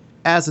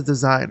as a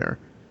designer.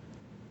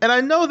 And I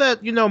know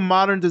that,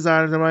 modern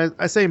designers, and when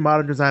I say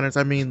modern designers,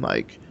 I mean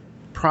like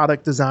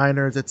product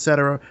designers,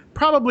 etc.,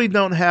 probably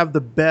don't have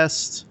the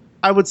best,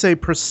 I would say,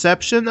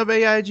 perception of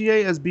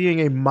AIGA as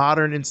being a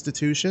modern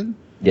institution.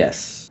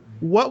 Yes.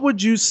 What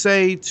would you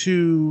say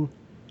to,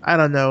 I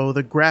don't know,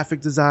 the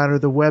graphic designer,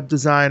 the web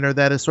designer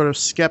that is sort of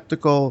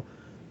skeptical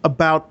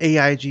about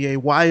AIGA?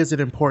 Why is it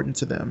important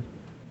to them?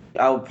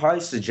 I would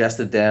probably suggest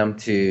to them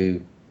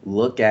to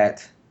look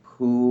at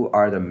who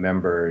are the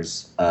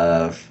members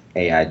of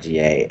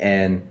AIGA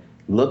and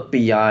look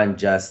beyond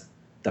just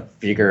the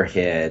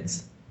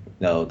figureheads,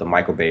 the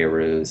Michael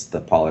Beirus,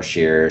 the Paula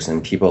Shears,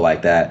 and people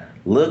like that.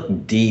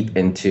 Look deep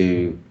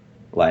into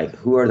like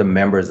who are the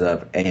members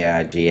of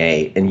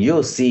AIGA, and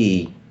you'll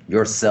see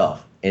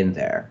yourself in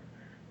there.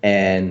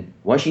 And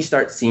once you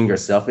start seeing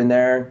yourself in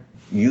there,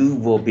 you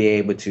will be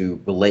able to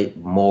relate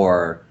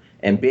more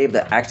and be able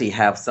to actually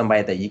have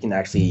somebody that you can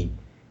actually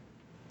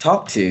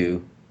talk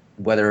to,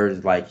 whether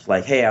like,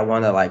 hey, I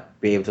want to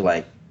be able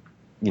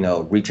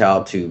to reach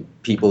out to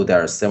people that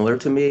are similar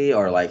to me,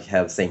 or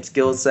have the same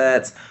skill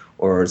sets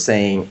or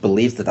same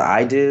beliefs that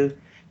I do.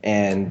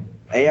 And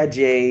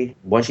AIGA,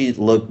 once you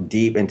look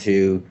deep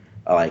into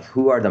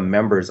who are the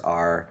members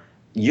are,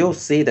 you'll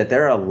see that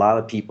there are a lot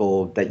of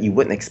people that you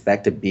wouldn't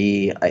expect to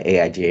be an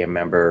AIGA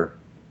member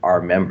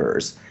are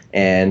members.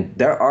 And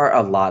there are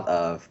a lot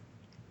of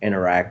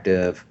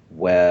interactive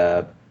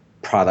web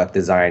product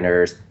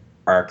designers,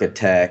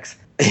 architects,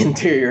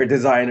 interior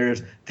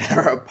designers that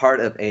are a part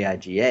of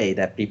AIGA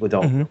that people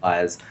don't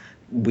realize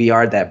we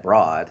are that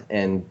broad.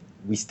 And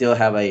we still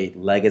have a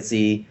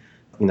legacy,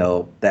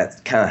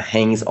 that kind of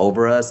hangs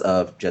over us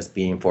of just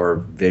being for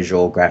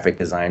visual graphic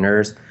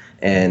designers.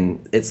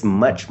 And it's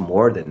much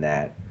more than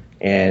that.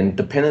 And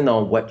depending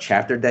on what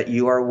chapter that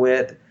you are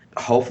with,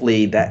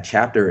 hopefully that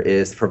chapter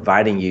is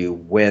providing you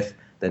with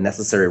the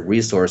necessary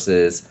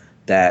resources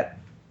that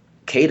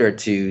cater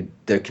to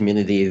the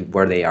community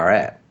where they are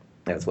at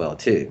as well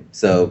too.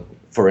 So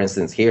for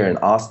instance, here in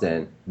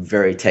Austin,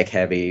 very tech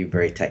heavy,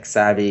 very tech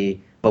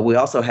savvy, but we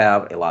also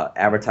have a lot of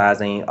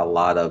advertising, a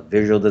lot of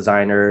visual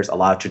designers, a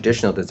lot of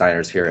traditional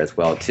designers here as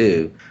well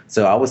too.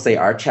 So I would say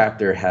our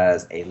chapter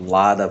has a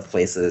lot of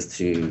places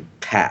to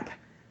tap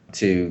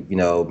to,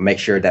 make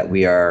sure that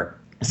we are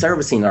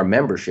servicing our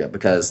membership,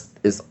 because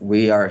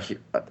we are,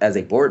 as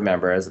a board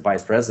member, as a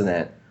vice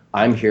president,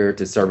 I'm here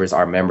to service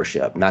our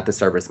membership, not to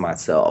service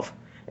myself.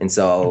 And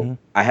so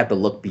I have to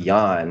look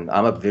beyond.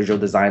 I'm a visual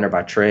designer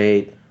by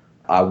trade.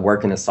 I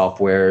work in the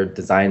software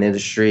design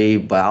industry,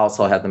 but I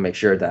also have to make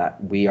sure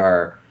that we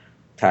are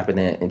tapping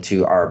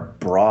into our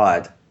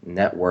broad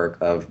network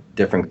of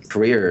different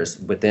careers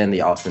within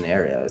the Austin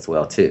area as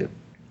well too.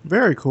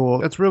 Very cool.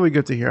 That's really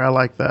good to hear. I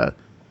like that.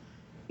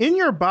 In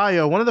your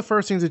bio, one of the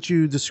first things that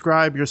you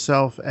describe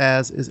yourself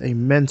as is a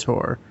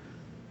mentor.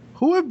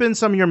 Who have been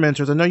some of your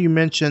mentors? I know you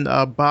mentioned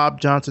Bob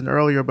Johnson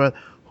earlier, but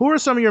who are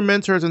some of your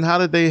mentors and how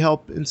did they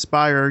help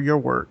inspire your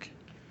work?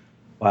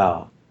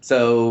 Wow.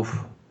 So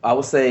I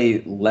would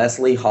say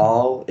Leslie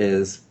Hall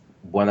is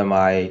one of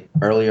my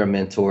earlier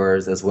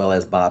mentors, as well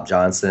as Bob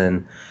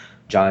Johnson,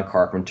 John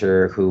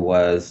Carpenter, who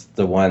was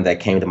the one that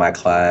came to my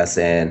class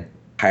and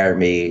hired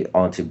me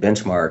onto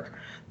Benchmark.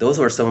 Those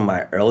were some of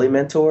my early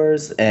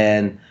mentors,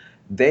 and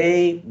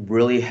they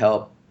really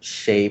helped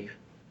shape,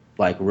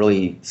 like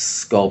really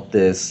sculpt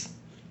this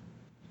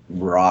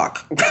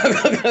rock.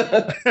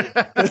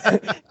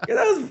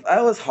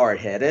 I was hard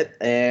headed,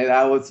 and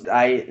I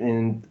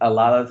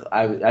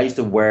used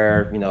to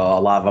wear a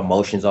lot of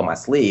emotions on my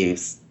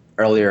sleeves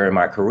earlier in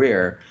my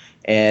career,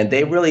 and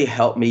they really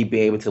helped me be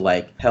able to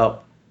like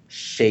help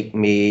shape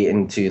me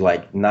into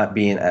like not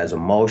being as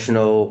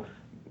emotional,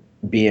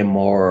 being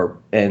more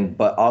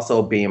but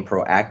also being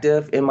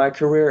proactive in my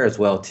career as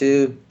well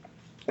too,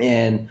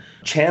 and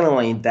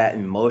channeling that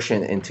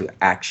emotion into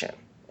action.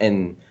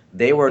 And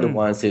they were the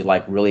ones who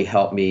like really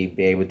helped me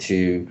be able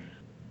to,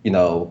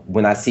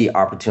 when I see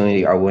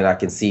opportunity or when I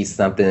can see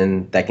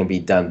something that can be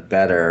done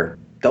better,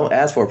 don't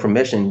ask for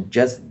permission,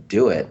 just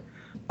do it.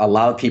 A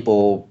lot of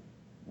people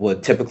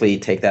would typically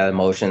take that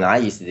emotion. I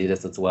used to do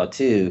this as well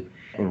too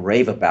and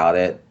rave about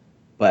it.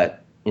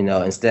 But,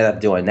 instead of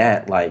doing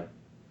that, like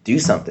do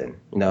something,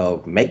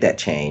 make that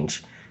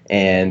change.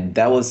 And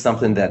that was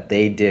something that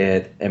they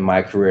did in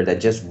my career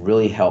that just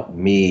really helped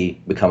me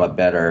become a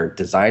better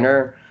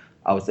designer.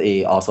 I would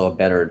say also a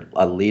better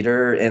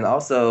leader. And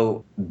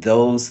also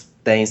those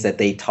things that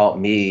they taught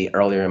me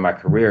earlier in my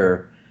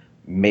career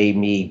made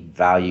me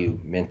value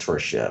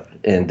mentorship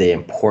and the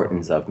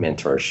importance of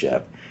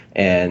mentorship.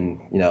 And,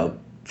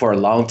 for a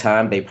long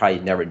time, they probably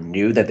never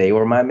knew that they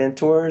were my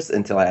mentors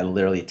until I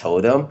literally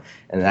told them,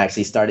 and I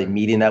actually started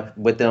meeting up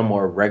with them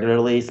more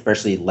regularly,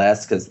 especially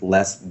Les, because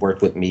Les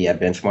worked with me at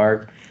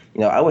Benchmark.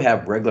 I would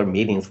have regular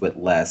meetings with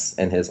Les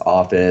in his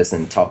office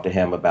and talk to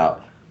him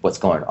about what's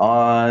going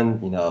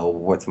on,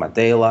 what's my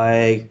day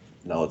like,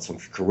 some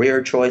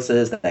career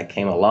choices that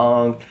came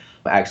along.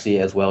 Actually,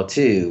 as well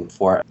too,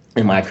 for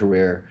in my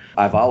career,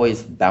 I've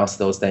always bounced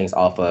those things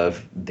off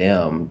of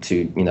them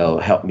to,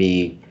 help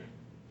me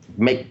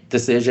make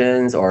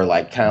decisions or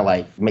like kind of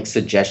like make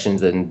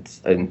suggestions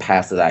and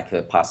paths that I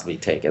could possibly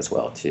take as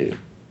well too.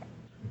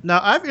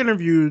 Now, I've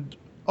interviewed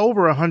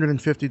over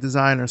 150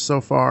 designers so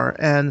far,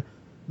 and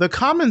the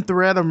common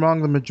thread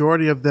among the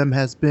majority of them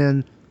has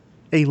been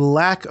a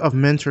lack of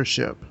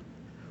mentorship.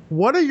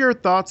 What are your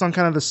thoughts on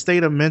kind of the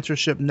state of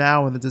mentorship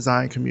now in the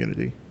design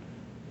community?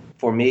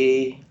 For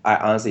me, I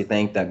honestly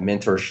think that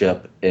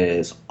mentorship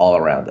is all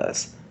around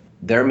us.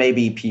 There may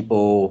be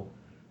people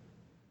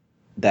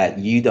that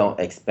you don't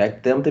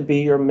expect them to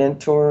be your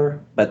mentor,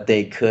 but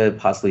they could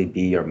possibly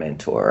be your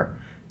mentor.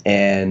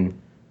 And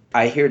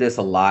I hear this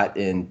a lot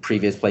in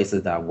previous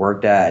places that I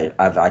worked at.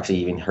 I've actually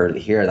even heard it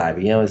here at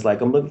IBM. It's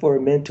like, I'm looking for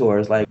a mentor.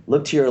 It's like,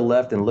 look to your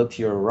left and look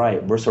to your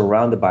right. We're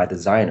surrounded by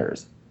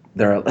designers.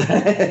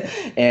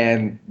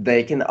 And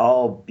they can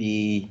all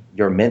be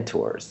your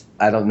mentors.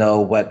 I don't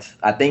know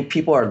I think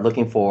people are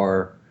looking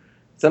for,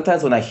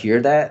 sometimes when I hear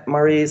that,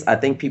 Maurice, I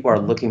think people are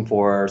looking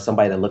for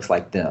somebody that looks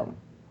like them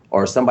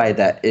or somebody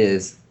that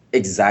is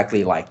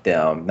exactly like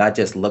them, not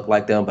just look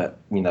like them, but,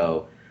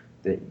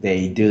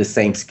 they do the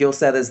same skill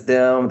set as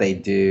them. They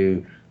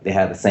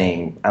have the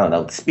same,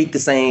 speak the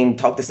same,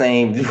 talk the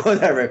same,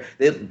 whatever.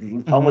 They're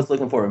almost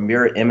looking for a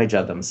mirror image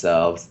of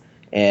themselves.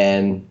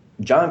 And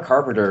John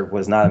Carpenter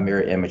was not a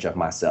mirror image of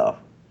myself.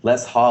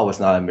 Les Hall was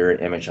not a mirror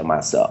image of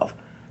myself.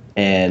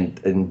 And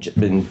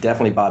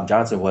definitely Bob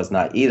Johnson was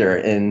not either.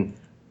 And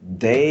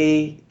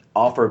they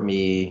offered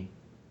me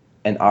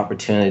an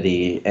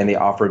opportunity and they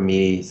offered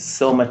me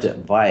so much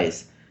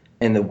advice.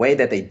 And the way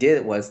that they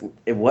did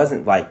it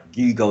wasn't like,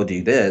 you go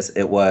do this.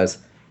 It was,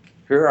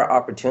 here are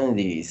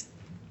opportunities.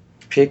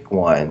 Pick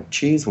one,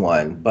 choose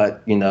one,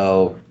 but,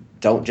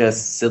 don't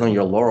just sit on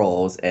your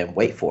laurels and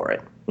wait for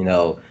it,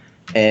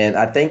 And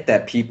I think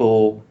that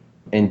people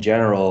in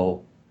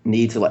general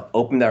need to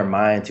open their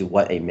mind to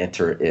what a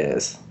mentor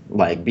is.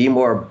 Like be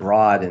more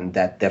broad in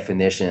that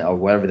definition or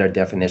whatever their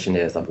definition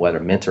is of what a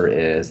mentor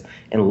is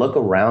and look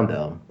around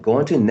them.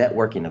 Going to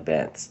networking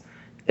events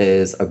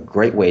is a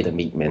great way to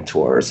meet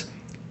mentors.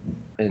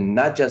 And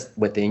not just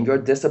within your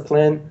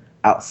discipline,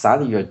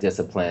 outside of your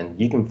discipline,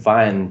 you can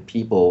find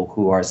people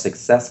who are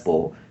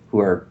successful, who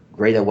are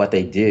great at what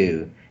they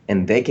do,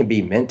 and they can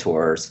be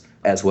mentors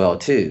as well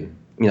too.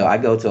 I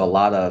go to a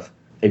lot of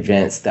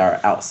events that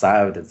are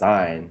outside of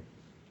design,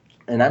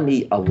 and I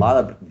meet a lot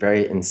of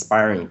very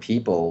inspiring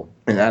people,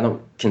 and I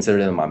don't consider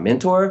them my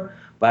mentor,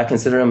 but I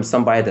consider them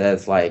somebody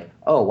that's like,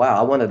 oh, wow,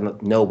 I want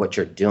to know what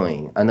you're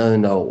doing. I want to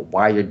know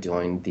why you're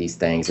doing these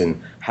things and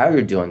how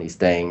you're doing these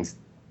things,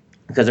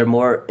 because they're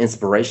more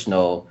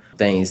inspirational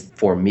things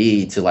for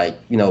me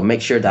to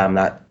make sure that I'm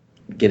not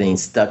getting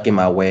stuck in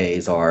my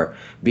ways or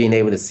being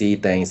able to see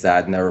things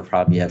that I'd never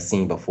probably have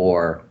seen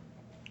before.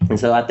 And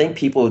so I think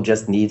people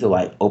just need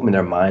to open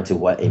their mind to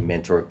what a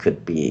mentor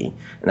could be.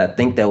 And I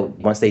think that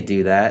once they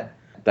do that,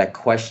 that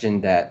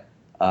question that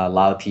a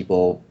lot of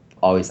people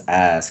always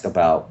ask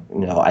about,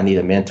 I need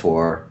a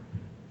mentor.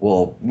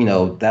 Well,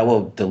 that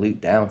will dilute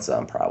down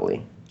some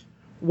probably.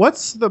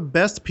 What's the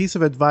best piece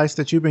of advice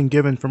that you've been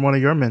given from one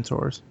of your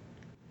mentors?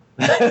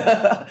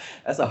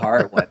 That's a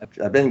hard one.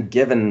 I've been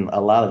given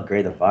a lot of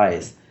great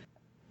advice.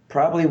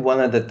 Probably one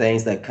of the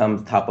things that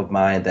comes top of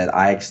mind that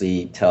I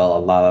actually tell a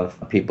lot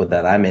of people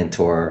that I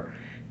mentor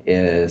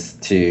is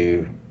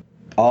to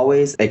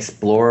always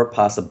explore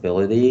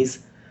possibilities,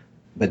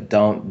 but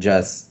don't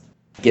just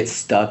get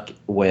stuck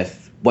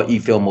with what you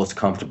feel most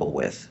comfortable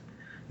with.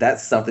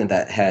 That's something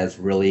that has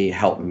really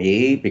helped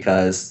me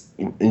because,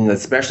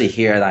 especially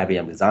here at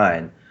IBM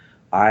Design,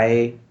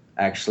 I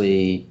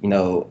actually,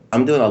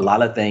 I'm doing a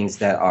lot of things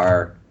that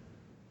are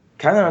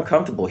kind of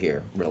uncomfortable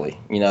here, really.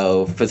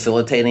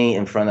 Facilitating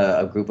in front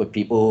of a group of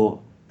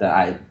people that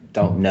I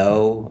don't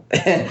know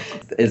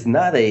is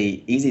not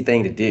a easy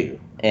thing to do.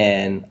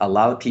 And a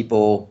lot of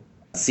people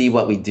see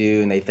what we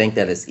do and they think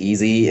that it's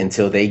easy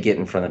until they get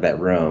in front of that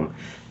room.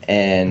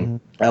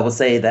 And I would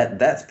say that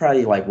that's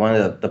probably like one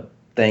of the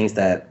things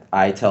that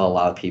I tell a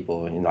lot of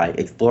people, like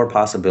explore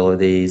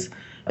possibilities,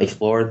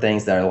 explore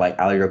things that are like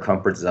out of your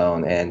comfort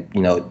zone and,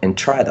 and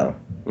try them.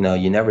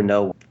 You never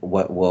know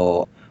what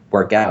will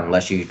work out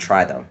unless you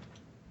try them.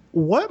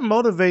 What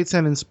motivates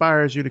and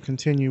inspires you to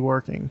continue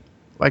working?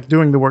 Like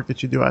doing the work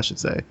that you do, I should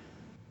say.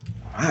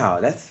 Wow,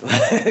 that's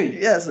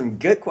some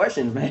good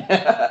questions, man.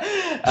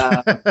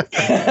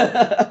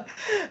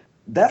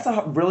 That's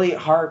a really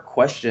hard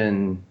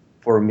question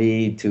for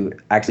me to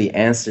actually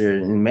answer,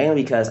 and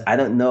mainly because I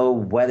don't know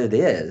what it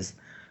is.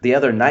 The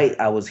other night,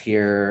 I was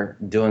here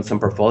doing some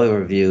portfolio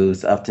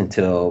reviews up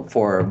until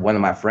for one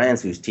of my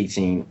friends who's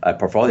teaching a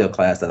portfolio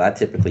class that I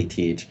typically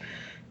teach.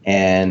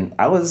 And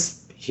I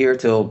was here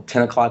till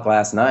 10 o'clock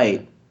last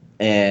night,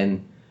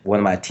 and one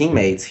of my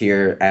teammates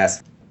here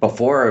asked,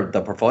 before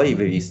the portfolio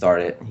review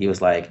started, he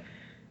was like,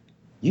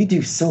 "You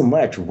do so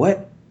much.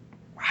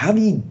 How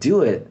do you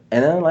do it?"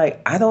 And I'm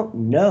like, "I don't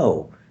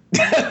know."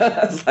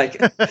 I was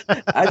like,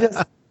 I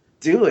just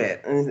do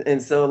it.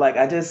 And so like,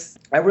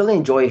 I really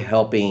enjoy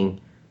helping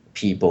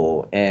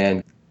people,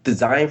 and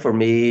design for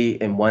me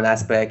in one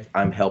aspect,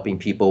 I'm helping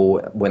people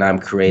when I'm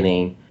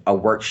creating a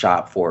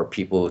workshop for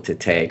people to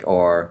take,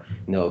 or,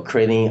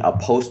 creating a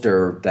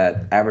poster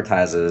that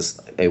advertises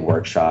a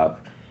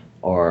workshop,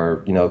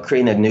 or,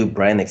 creating a new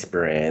brand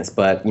experience.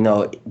 But,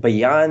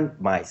 beyond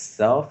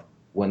myself,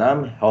 when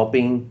I'm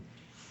helping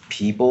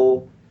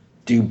people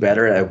do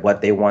better at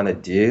what they want to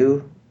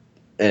do,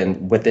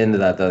 and within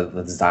the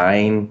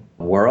design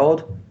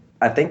world,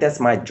 I think that's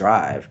my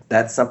drive.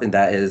 That's something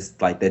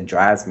that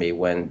drives me.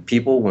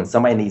 When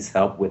somebody needs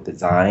help with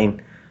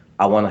design,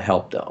 I want to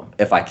help them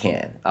if I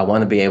can. I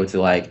want to be able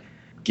to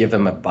give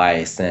them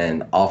advice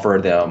and offer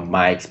them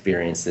my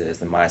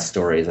experiences and my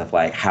stories of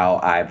how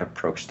I've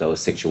approached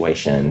those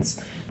situations,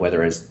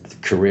 whether it's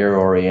career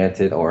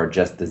oriented or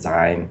just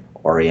design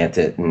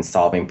oriented and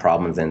solving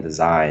problems in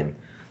design.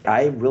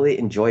 I really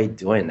enjoy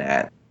doing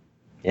that.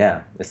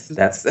 Yeah, is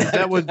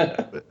that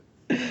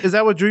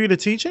what drew you to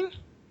teaching?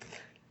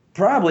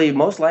 Probably,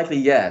 most likely,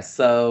 yes.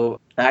 So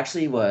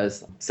actually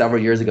was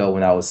several years ago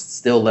when I was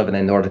still living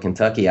in Northern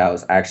Kentucky, I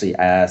was actually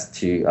asked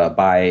to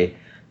by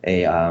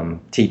a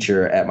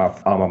teacher at my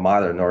alma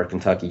mater, Northern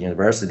Kentucky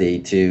University,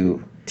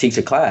 to teach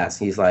a class.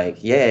 He's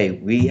like, "Yay,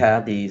 we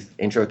have these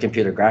intro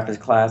computer graphics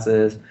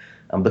classes.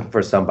 I'm looking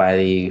for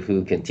somebody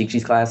who can teach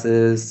these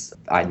classes.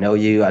 I know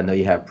you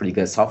have pretty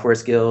good software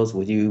skills.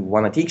 Would you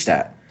want to teach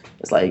that?"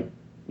 It's like,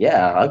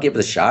 yeah, I'll give it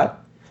a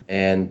shot.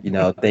 And,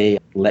 they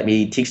let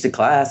me teach the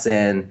class.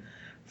 And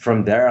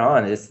from there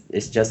on,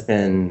 it's just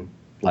been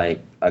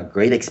like a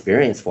great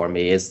experience for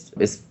me.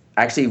 It's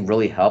actually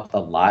really helped a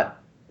lot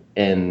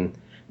in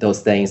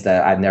those things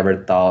that I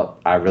never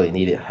thought I really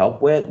needed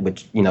help with,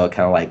 which, kind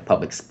of like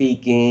public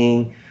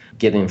speaking,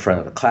 getting in front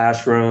of the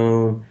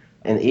classroom,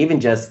 and even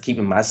just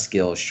keeping my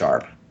skills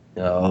sharp.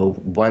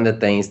 One of the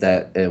things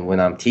that when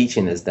I'm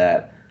teaching is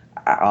that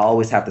I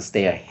always have to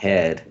stay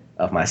ahead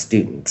of my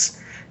students.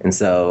 And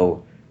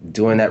so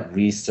doing that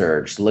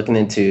research, looking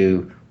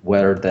into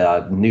whether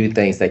the new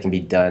things that can be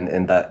done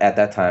at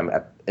that time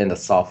in the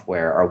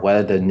software, or what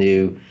are the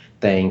new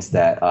things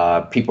that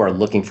people are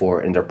looking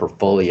for in their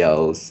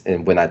portfolios.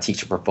 And when I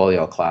teach a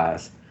portfolio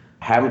class,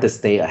 having to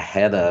stay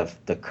ahead of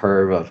the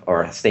curve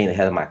or staying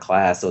ahead of my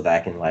class so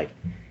that I can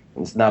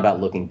it's not about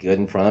looking good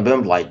in front of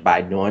them,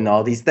 by doing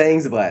all these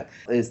things, but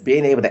it's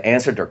being able to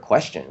answer their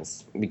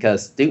questions,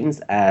 because students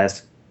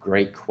ask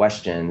great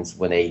questions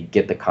when they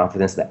get the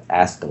confidence to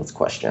ask those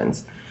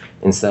questions.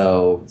 And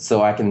so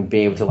I can be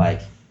able to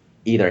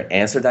either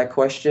answer that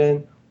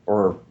question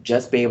or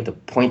just be able to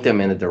point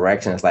them in a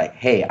direction. It's like,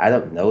 hey, I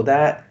don't know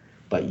that,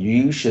 but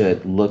you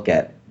should look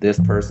at this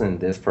person,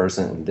 this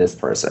person, and this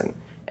person,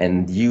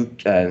 and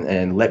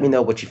and let me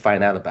know what you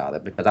find out about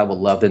it, because I would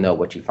love to know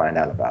what you find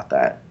out about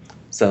that.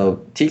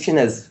 So teaching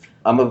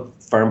I'm a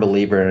firm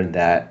believer in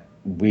that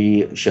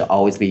we should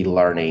always be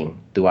learning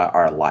throughout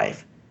our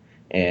life.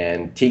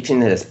 And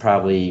teaching has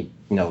probably,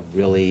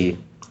 really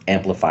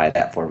amplified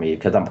that for me,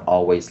 because I'm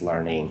always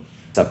learning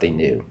something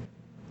new.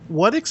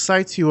 What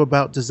excites you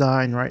about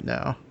design right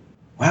now?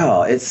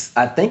 Wow, I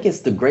think it's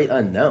the great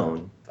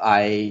unknown.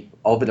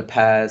 Over the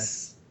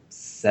past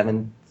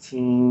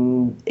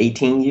 17,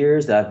 18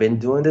 years that I've been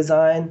doing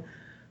design,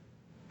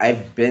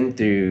 I've been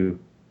through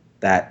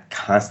that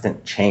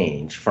constant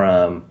change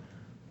from,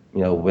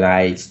 when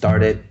I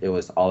started, it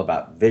was all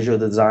about visual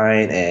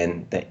design,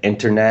 and the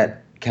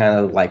internet kind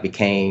of like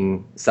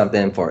became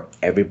something for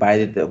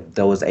everybody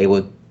that was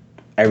able,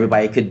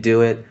 everybody could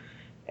do it.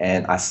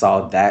 And I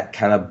saw that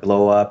kind of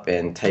blow up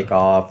and take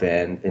off,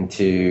 and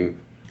into,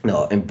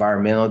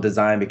 environmental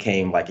design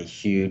became like a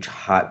huge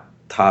hot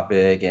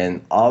topic,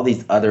 and all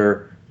these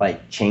other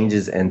like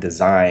changes in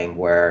design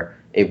where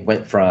it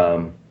went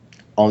from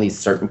only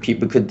certain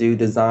people could do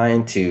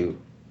design to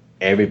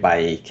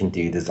everybody can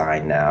do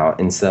design now.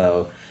 And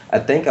so I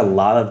think a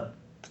lot of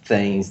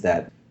things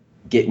that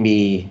get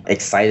me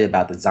excited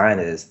about design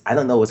is I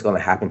don't know what's going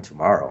to happen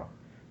tomorrow.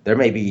 There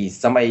may be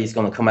somebody's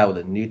going to come out with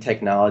a new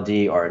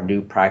technology or a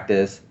new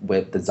practice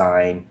with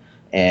design,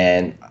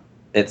 and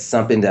it's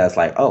something that's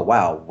like, oh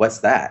wow, what's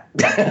that?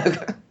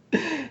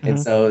 And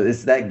so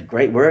it's that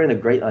great, we're in a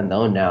great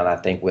unknown now, I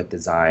think, with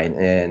design.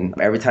 And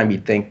every time you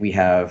think we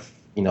have,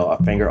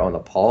 a finger on the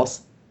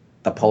pulse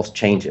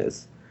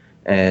changes.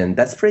 And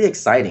that's pretty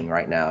exciting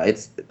right now.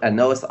 I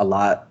know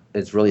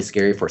it's really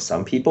scary for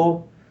some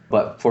people,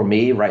 but for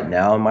me right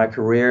now in my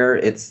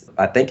career,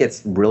 I think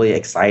it's really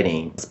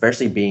exciting,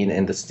 especially being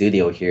in the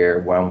studio here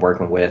where I'm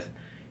working with,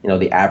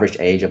 the average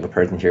age of a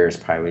person here is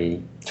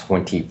probably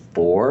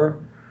 24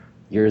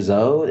 years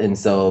old. And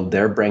so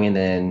they're bringing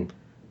in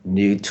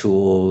new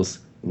tools,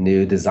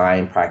 new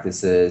design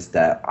practices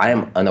that I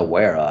am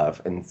unaware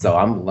of. And so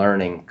I'm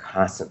learning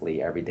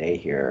constantly every day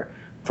here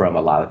from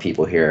a lot of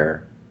people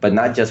here, but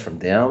not just from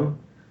them.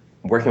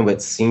 Working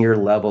with senior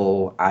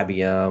level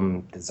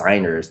IBM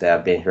designers that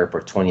have been here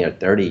for 20 or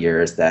 30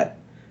 years, that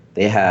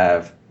they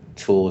have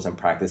tools and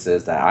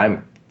practices that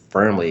I'm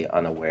firmly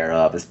unaware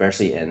of,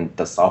 especially in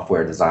the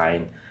software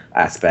design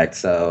aspect.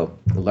 So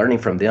learning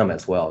from them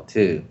as well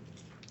too.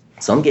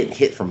 So I'm getting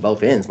hit from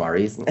both ends,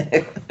 Maurice.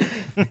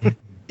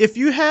 If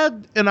you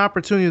had an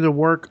opportunity to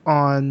work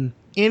on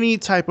any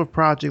type of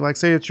project, like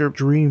say it's your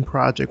dream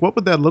project, what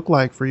would that look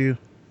like for you?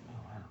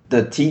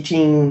 The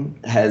teaching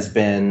has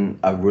been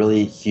a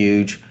really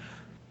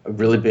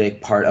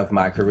big part of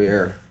my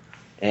career.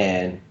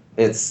 And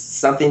it's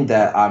something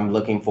that I'm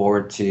looking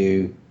forward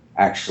to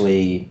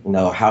actually,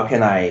 how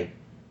can I,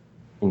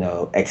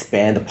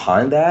 expand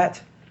upon that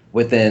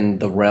within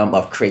the realm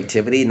of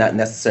creativity, not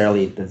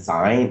necessarily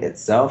design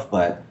itself,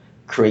 but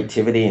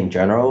creativity in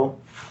general.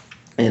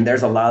 And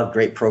there's a lot of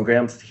great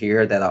programs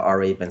here that have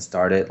already been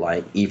started,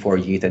 like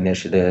E4 Youth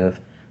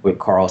Initiative with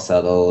Carl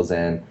Settles,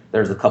 and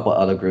there's a couple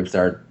other groups that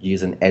are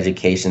using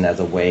education as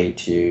a way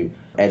to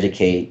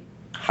educate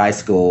high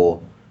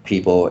school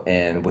people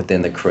and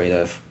within the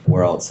creative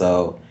world.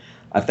 So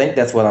I think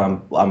that's what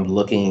I'm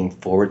looking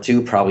forward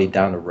to, probably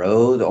down the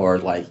road, or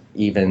like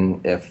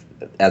even if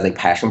as a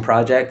passion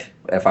project,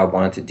 if I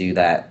wanted to do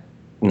that,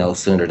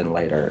 sooner than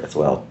later as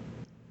well.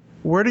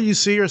 Where do you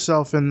see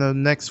yourself in the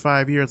next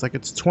 5 years? Like,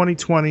 it's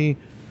 2020.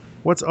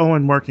 What's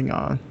Owen working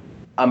on?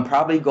 I'm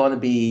probably going to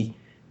be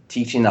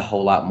teaching a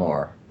whole lot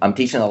more. I'm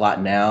teaching a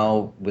lot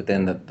now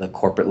within the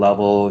corporate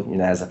level,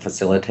 as a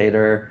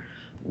facilitator,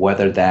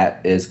 whether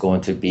that is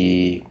going to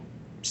be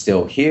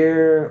still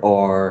here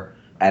or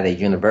at a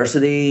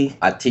university.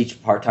 I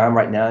teach part-time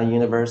right now in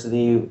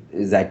university.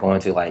 Is that going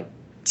to like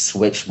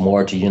switch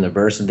more to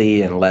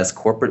university and less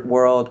corporate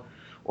world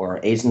or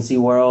agency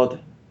world?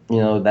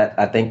 That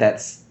I think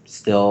that's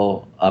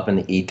still up in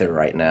the ether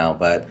right now,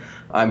 but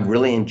I'm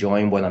really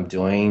enjoying what I'm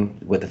doing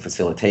with the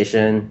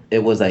facilitation.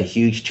 It was a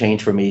huge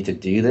change for me to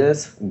do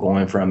this,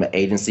 going from an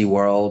agency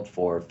world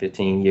for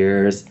 15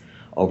 years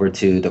over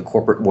to the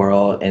corporate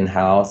world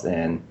in-house,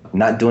 and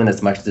not doing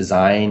as much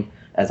design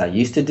as I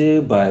used to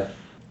do, but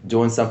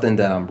doing something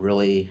that I'm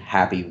really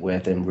happy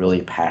with and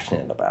really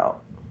passionate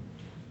about.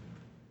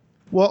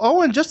 Well,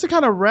 Owen, just to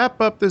kind of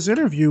wrap up this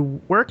interview,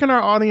 where can our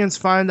audience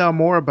find out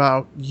more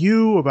about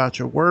you, about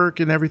your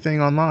work, and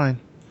everything online?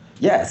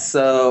 Yes,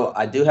 so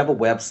I do have a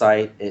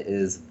website. It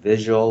is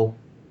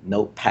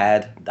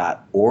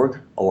visualnotepad.org,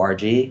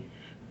 O-R-G.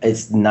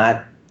 It's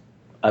not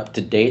up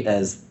to date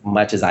as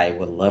much as I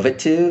would love it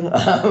to.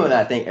 And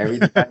I think every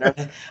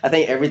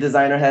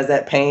designer has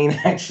that pain,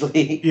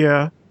 actually.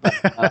 Yeah.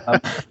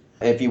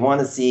 If you want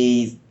to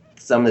see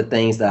some of the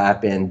things that I've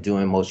been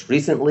doing most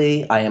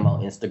recently, I am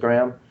on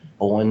Instagram,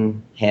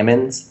 Owen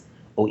Hammonds,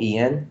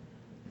 O-E-N.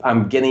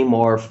 I'm getting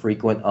more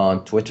frequent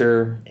on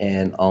Twitter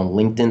and on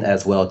LinkedIn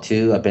as well,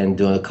 too. I've been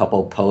doing a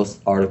couple post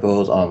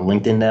articles on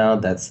LinkedIn now.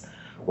 That's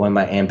one of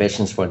my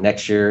ambitions for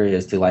next year,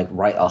 is to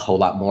write a whole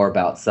lot more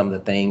about some of the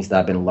things that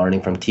I've been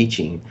learning from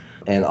teaching.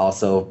 And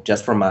also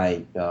just from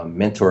my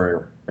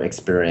mentor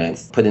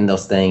experience, putting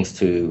those things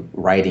to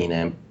writing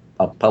and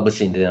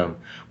publishing them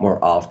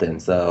more often.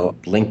 So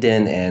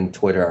LinkedIn and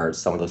Twitter are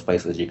some of those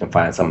places you can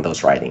find some of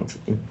those writings.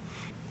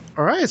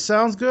 All right,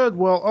 sounds good.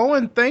 Well,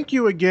 Owen, thank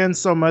you again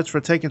so much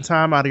for taking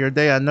time out of your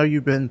day. I know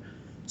you've been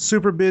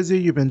super busy.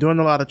 You've been doing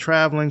a lot of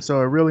traveling,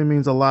 so it really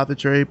means a lot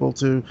that you're able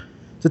to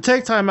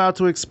take time out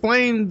to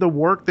explain the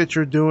work that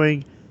you're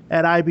doing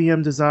at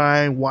IBM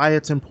Design, why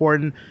it's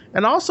important,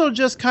 and also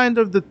just kind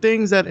of the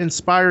things that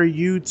inspire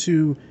you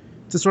to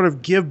sort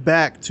of give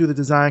back to the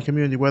design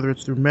community, whether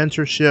it's through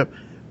mentorship,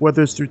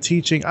 whether it's through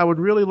teaching. I would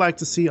really like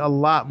to see a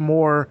lot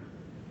more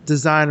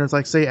designers,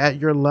 like say at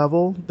your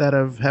level, that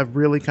have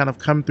really kind of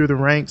come through the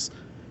ranks,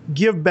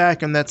 give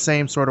back in that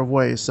same sort of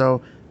way.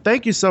 So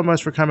thank you so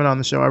much for coming on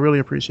the show. I really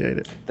appreciate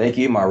it. Thank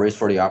you, Maurice,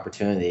 for the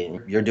opportunity.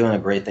 You're doing a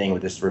great thing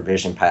with this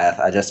revision path.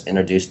 I just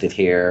introduced it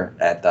here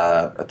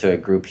to a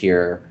group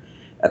here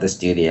at the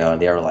studio,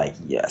 and they were like,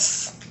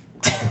 yes.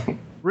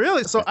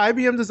 Really? So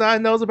IBM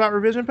Design knows about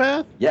revision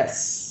path?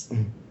 Yes.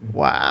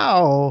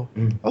 Wow.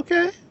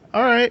 Okay.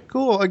 All right,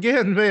 cool.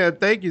 Again, man,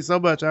 thank you so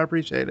much. I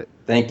appreciate it.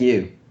 Thank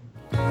you.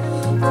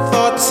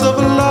 Thoughts of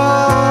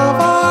love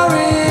are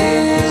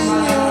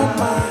in your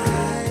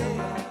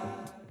mind.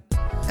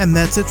 And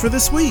that's it for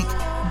this week.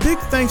 Big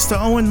thanks to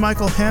Owen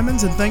Michael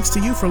Hammonds, and thanks to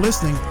you for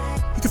listening.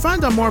 You can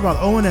find out more about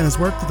Owen and his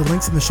work through the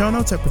links in the show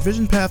notes at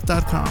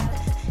revisionpath.com.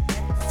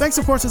 Thanks,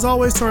 of course, as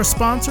always, to our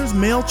sponsors,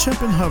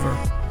 MailChimp and Hover.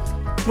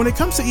 When it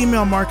comes to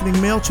email marketing,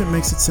 MailChimp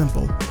makes it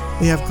simple.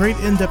 They have great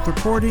in-depth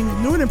reporting,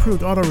 new and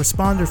improved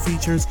autoresponder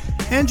features,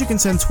 and you can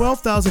send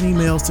 12,000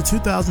 emails to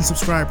 2,000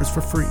 subscribers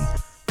for free.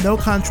 No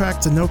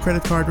contracts and no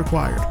credit card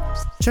required.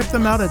 Check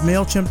them out at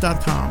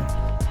MailChimp.com.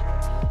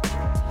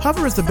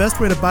 Hover is the best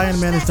way to buy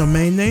and manage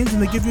domain names,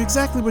 and they give you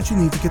exactly what you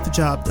need to get the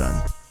job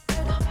done.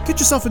 Get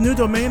yourself a new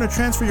domain or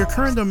transfer your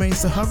current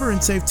domains to Hover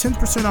and save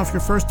 10% off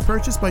your first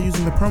purchase by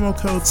using the promo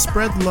code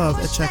SPREADLOVE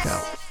at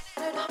checkout.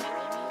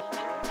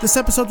 This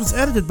episode was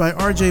edited by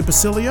RJ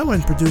Basilio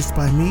and produced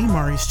by me,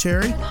 Maurice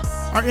Cherry.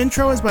 Our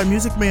intro is by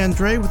Music Man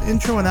Dre with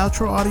intro and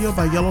outro audio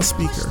by Yellow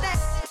Speaker.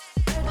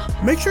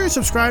 Make sure you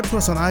subscribe to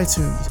us on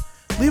iTunes.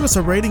 Leave us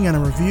a rating and a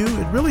review.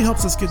 It really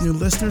helps us get new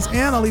listeners,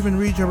 and I'll even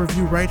read your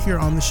review right here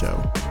on the show.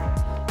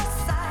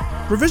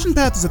 Revision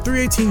Path is a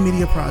 318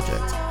 media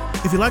project.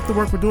 If you like the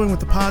work we're doing with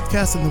the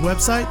podcast and the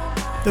website,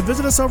 then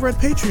visit us over at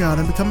Patreon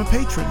and become a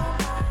patron.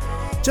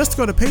 Just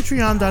go to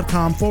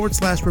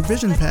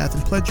patreon.com/revisionpath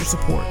and pledge your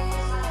support.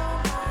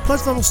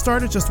 Pledge levels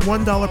start at just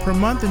 $1 per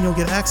month, and you'll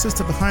get access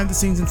to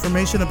behind-the-scenes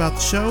information about the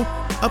show,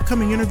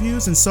 upcoming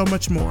interviews, and so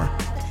much more.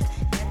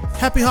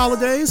 Happy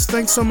holidays,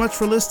 thanks so much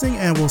for listening,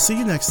 and we'll see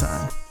you next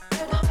time.